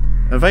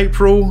 of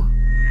April,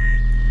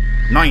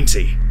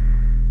 90.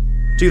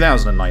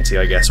 2090,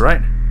 I guess,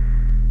 right?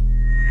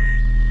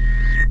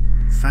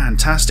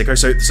 Fantastic. Oh,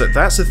 so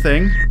that's the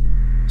thing.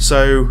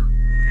 So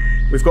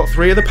we've got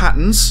 3 of the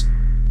patterns.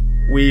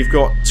 We've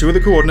got 2 of the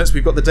coordinates.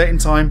 We've got the date and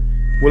time.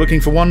 We're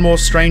looking for 1 more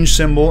strange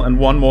symbol and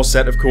 1 more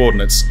set of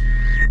coordinates.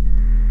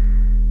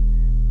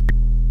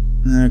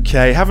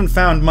 Okay, haven't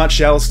found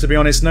much else, to be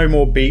honest. No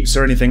more beeps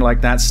or anything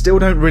like that. Still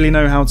don't really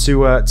know how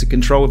to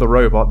control the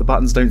robot. The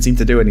buttons don't seem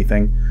to do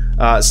anything.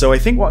 So I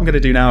think what I'm going to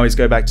do now is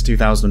go back to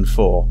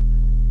 2004,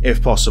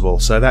 if possible.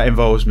 So that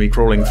involves me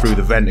crawling through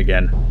the vent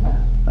again.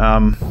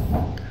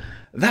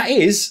 That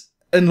is,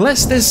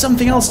 unless there's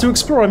something else to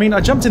explore. I mean,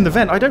 I jumped in the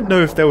vent. I don't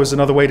know if there was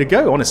another way to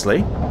go,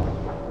 honestly.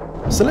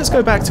 So let's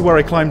go back to where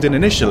I climbed in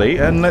initially,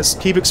 and let's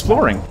keep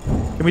exploring.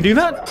 Can we do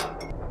that?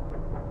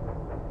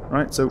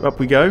 Right, so up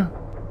we go.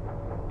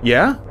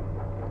 Yeah?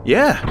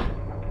 Yeah!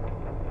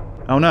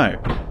 Oh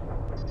no.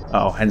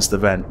 Oh, hence the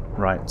vent.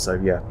 Right, so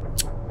yeah.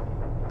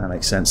 That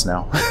makes sense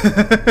now.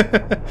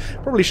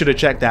 Probably should have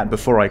checked that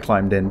before I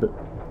climbed in, but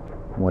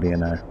what do you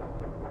know.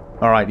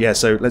 Alright, yeah,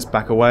 so let's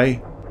back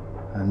away.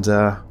 And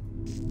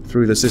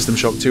through the System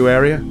Shock 2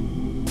 area.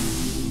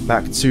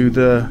 Back to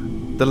the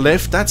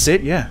lift, that's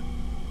it, yeah.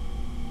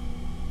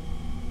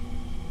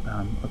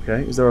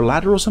 Okay, is there a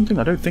ladder or something?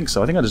 I don't think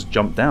so. I think I just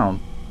jumped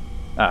down.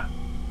 Ah.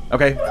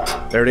 Okay,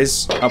 there it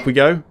is. Up we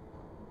go.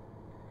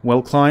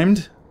 Well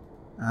climbed.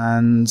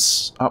 And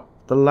up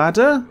the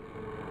ladder?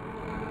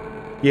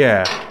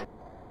 Yeah.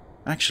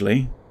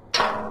 Actually,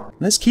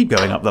 let's keep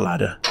going up the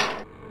ladder.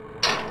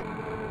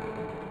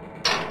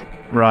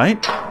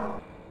 Right.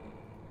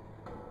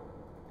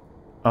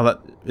 Oh,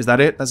 is that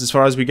it? That's as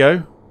far as we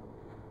go?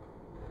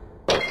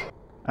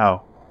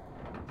 Oh.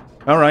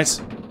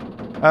 Alright.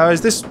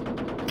 Is this...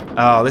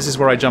 Oh, this is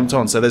where I jumped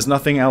on, so there's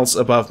nothing else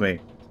above me.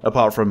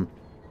 Apart from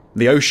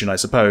the ocean, I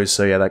suppose.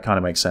 So yeah, that kind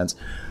of makes sense.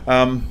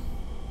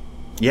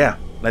 Yeah,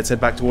 let's head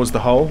back towards the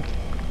hole.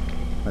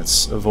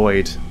 Let's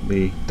avoid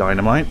the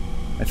dynamite,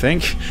 I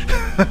think.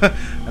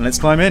 And let's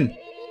climb in.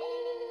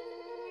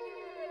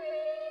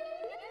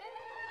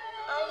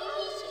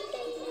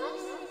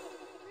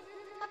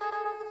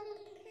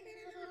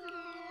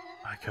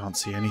 I can't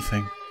see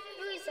anything.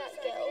 Who is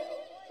that girl?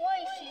 Why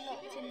is she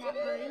locked in that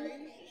room?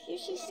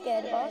 Is she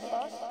scared of us?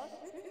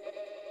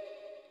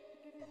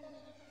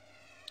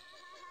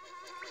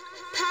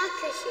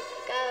 Parker should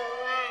go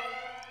away.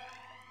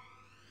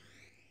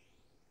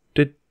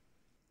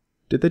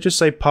 Did they just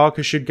say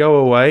Parker should go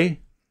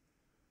away?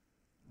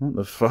 What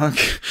the fuck?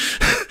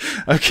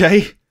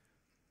 Okay.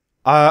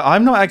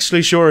 I'm not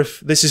actually sure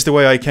if this is the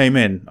way I came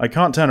in. I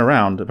can't turn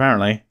around,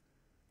 apparently.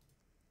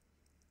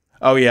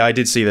 Oh yeah, I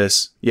did see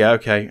this. Yeah,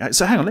 okay.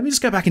 So hang on, let me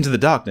just go back into the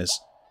darkness.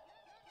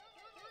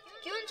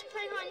 Do you want to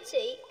play hide and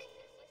seek?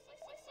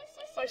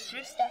 My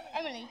sister,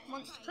 Emily,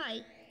 wants to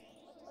play.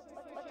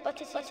 But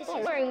it's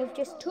boring with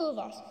just 2 of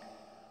us.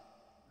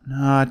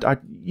 No,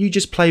 you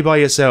just play by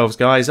yourselves,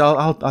 guys.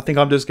 I think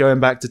I'm just going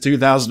back to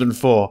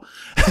 2004.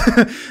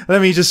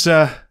 Let me just,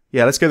 yeah,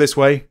 let's go this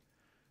way.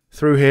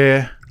 Through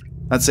here.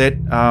 That's it.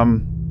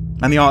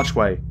 And the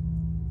archway.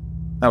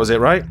 That was it,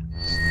 right?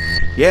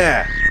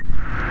 Yeah!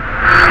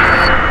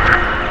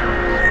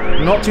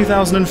 Not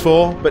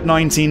 2004, but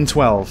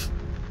 1912.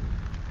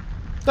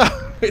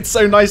 It's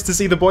so nice to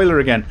see the boiler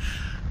again.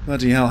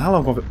 Bloody hell, how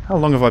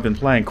long have I been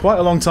playing? Quite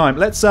a long time.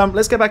 Let's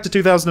get back to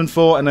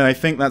 2004, and then I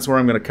think that's where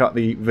I'm going to cut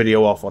the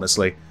video off,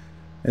 honestly.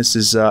 This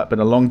has been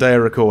a long day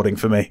of recording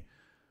for me.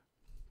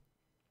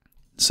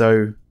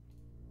 So,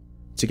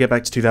 to get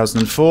back to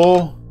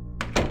 2004,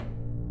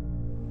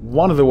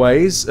 one of the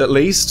ways, at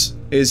least,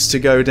 is to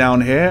go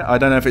down here. I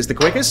don't know if it's the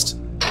quickest,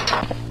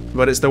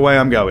 but it's the way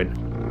I'm going.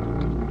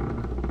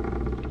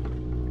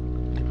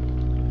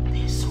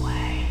 This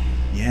way.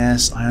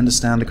 Yes, I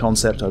understand the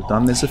concept. I've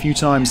done this a few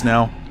times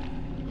now.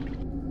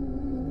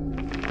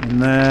 In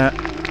there,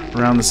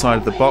 around the side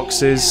of the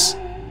boxes.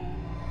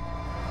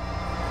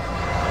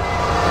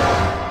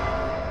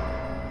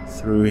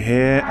 Through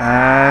here,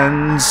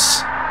 and...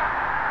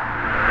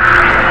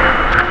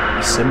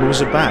 the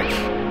symbols are back.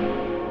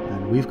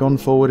 And we've gone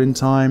forward in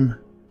time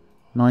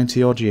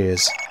 90 odd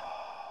years.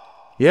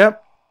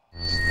 Yep.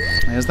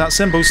 There's that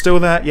symbol still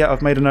there. Yeah,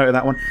 I've made a note of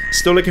that one.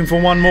 Still looking for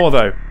one more,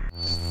 though.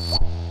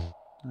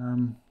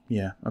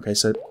 Yeah, okay,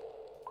 so...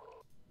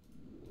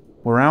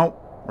 We're out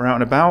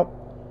and about.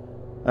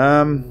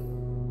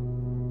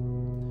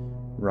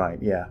 Right,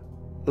 yeah.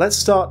 Let's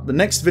start the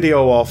next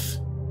video off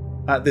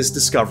at this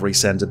Discovery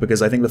Center,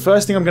 because I think the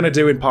first thing I'm going to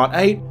do in part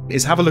 8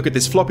 is have a look at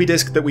this floppy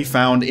disk that we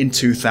found in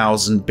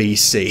 2000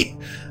 BC.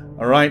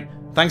 Alright,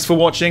 thanks for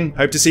watching,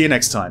 hope to see you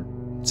next time.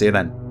 See you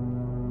then.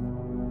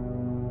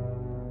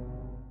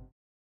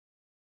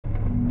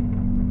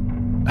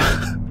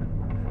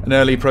 An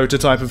early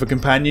prototype of a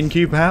companion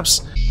cube,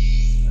 perhaps?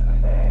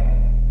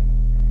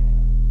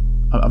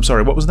 I'm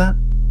sorry, what was that?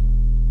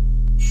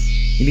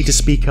 You need to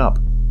speak up.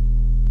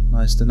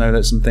 Nice to know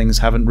that some things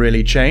haven't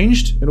really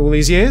changed in all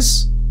these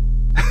years.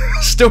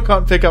 Still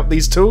can't pick up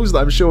these tools that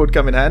I'm sure would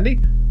come in handy.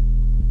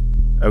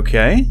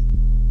 Okay.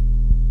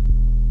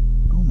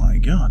 Oh my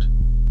god.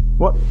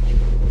 What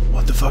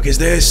the fuck is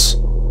this?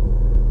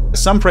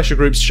 Some pressure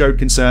groups showed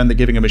concern that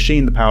giving a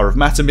machine the power of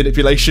matter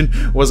manipulation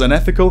was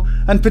unethical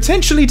and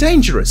potentially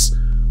dangerous.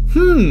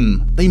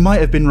 They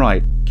might have been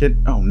right.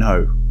 Oh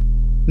no.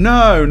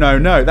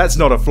 No, that's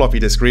not a floppy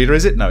disk reader,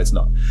 is it? No, it's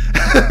not.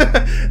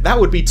 That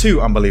would be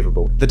too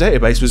unbelievable. The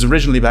database was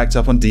originally backed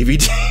up on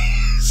DVDs.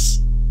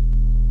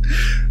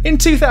 In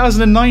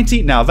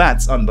 2019, now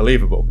that's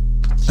unbelievable.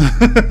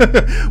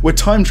 We're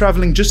time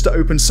traveling just to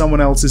open someone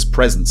else's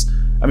presents.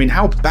 I mean,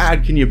 how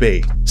bad can you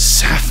be?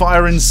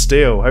 Sapphire and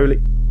steel, holy...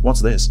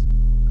 What's this?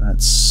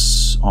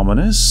 That's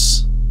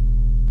ominous.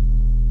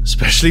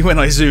 Especially when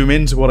I zoom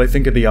into what I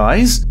think are the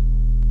eyes.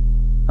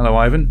 Hello,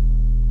 Ivan.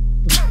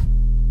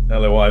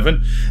 Hello,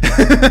 Ivan.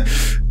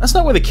 That's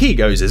not where the key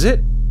goes, is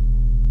it?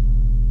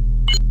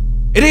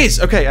 It is!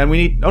 Okay, and we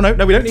need... Oh, no,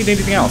 we don't need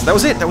anything else. That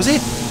was it!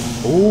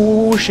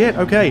 Oh, shit,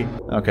 okay.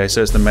 Okay,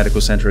 so it's the medical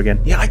center again.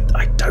 Yeah,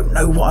 I don't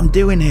know what I'm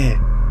doing here.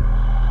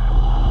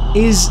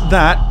 Is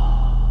that...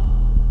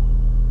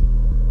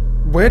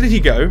 Where did he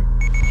go?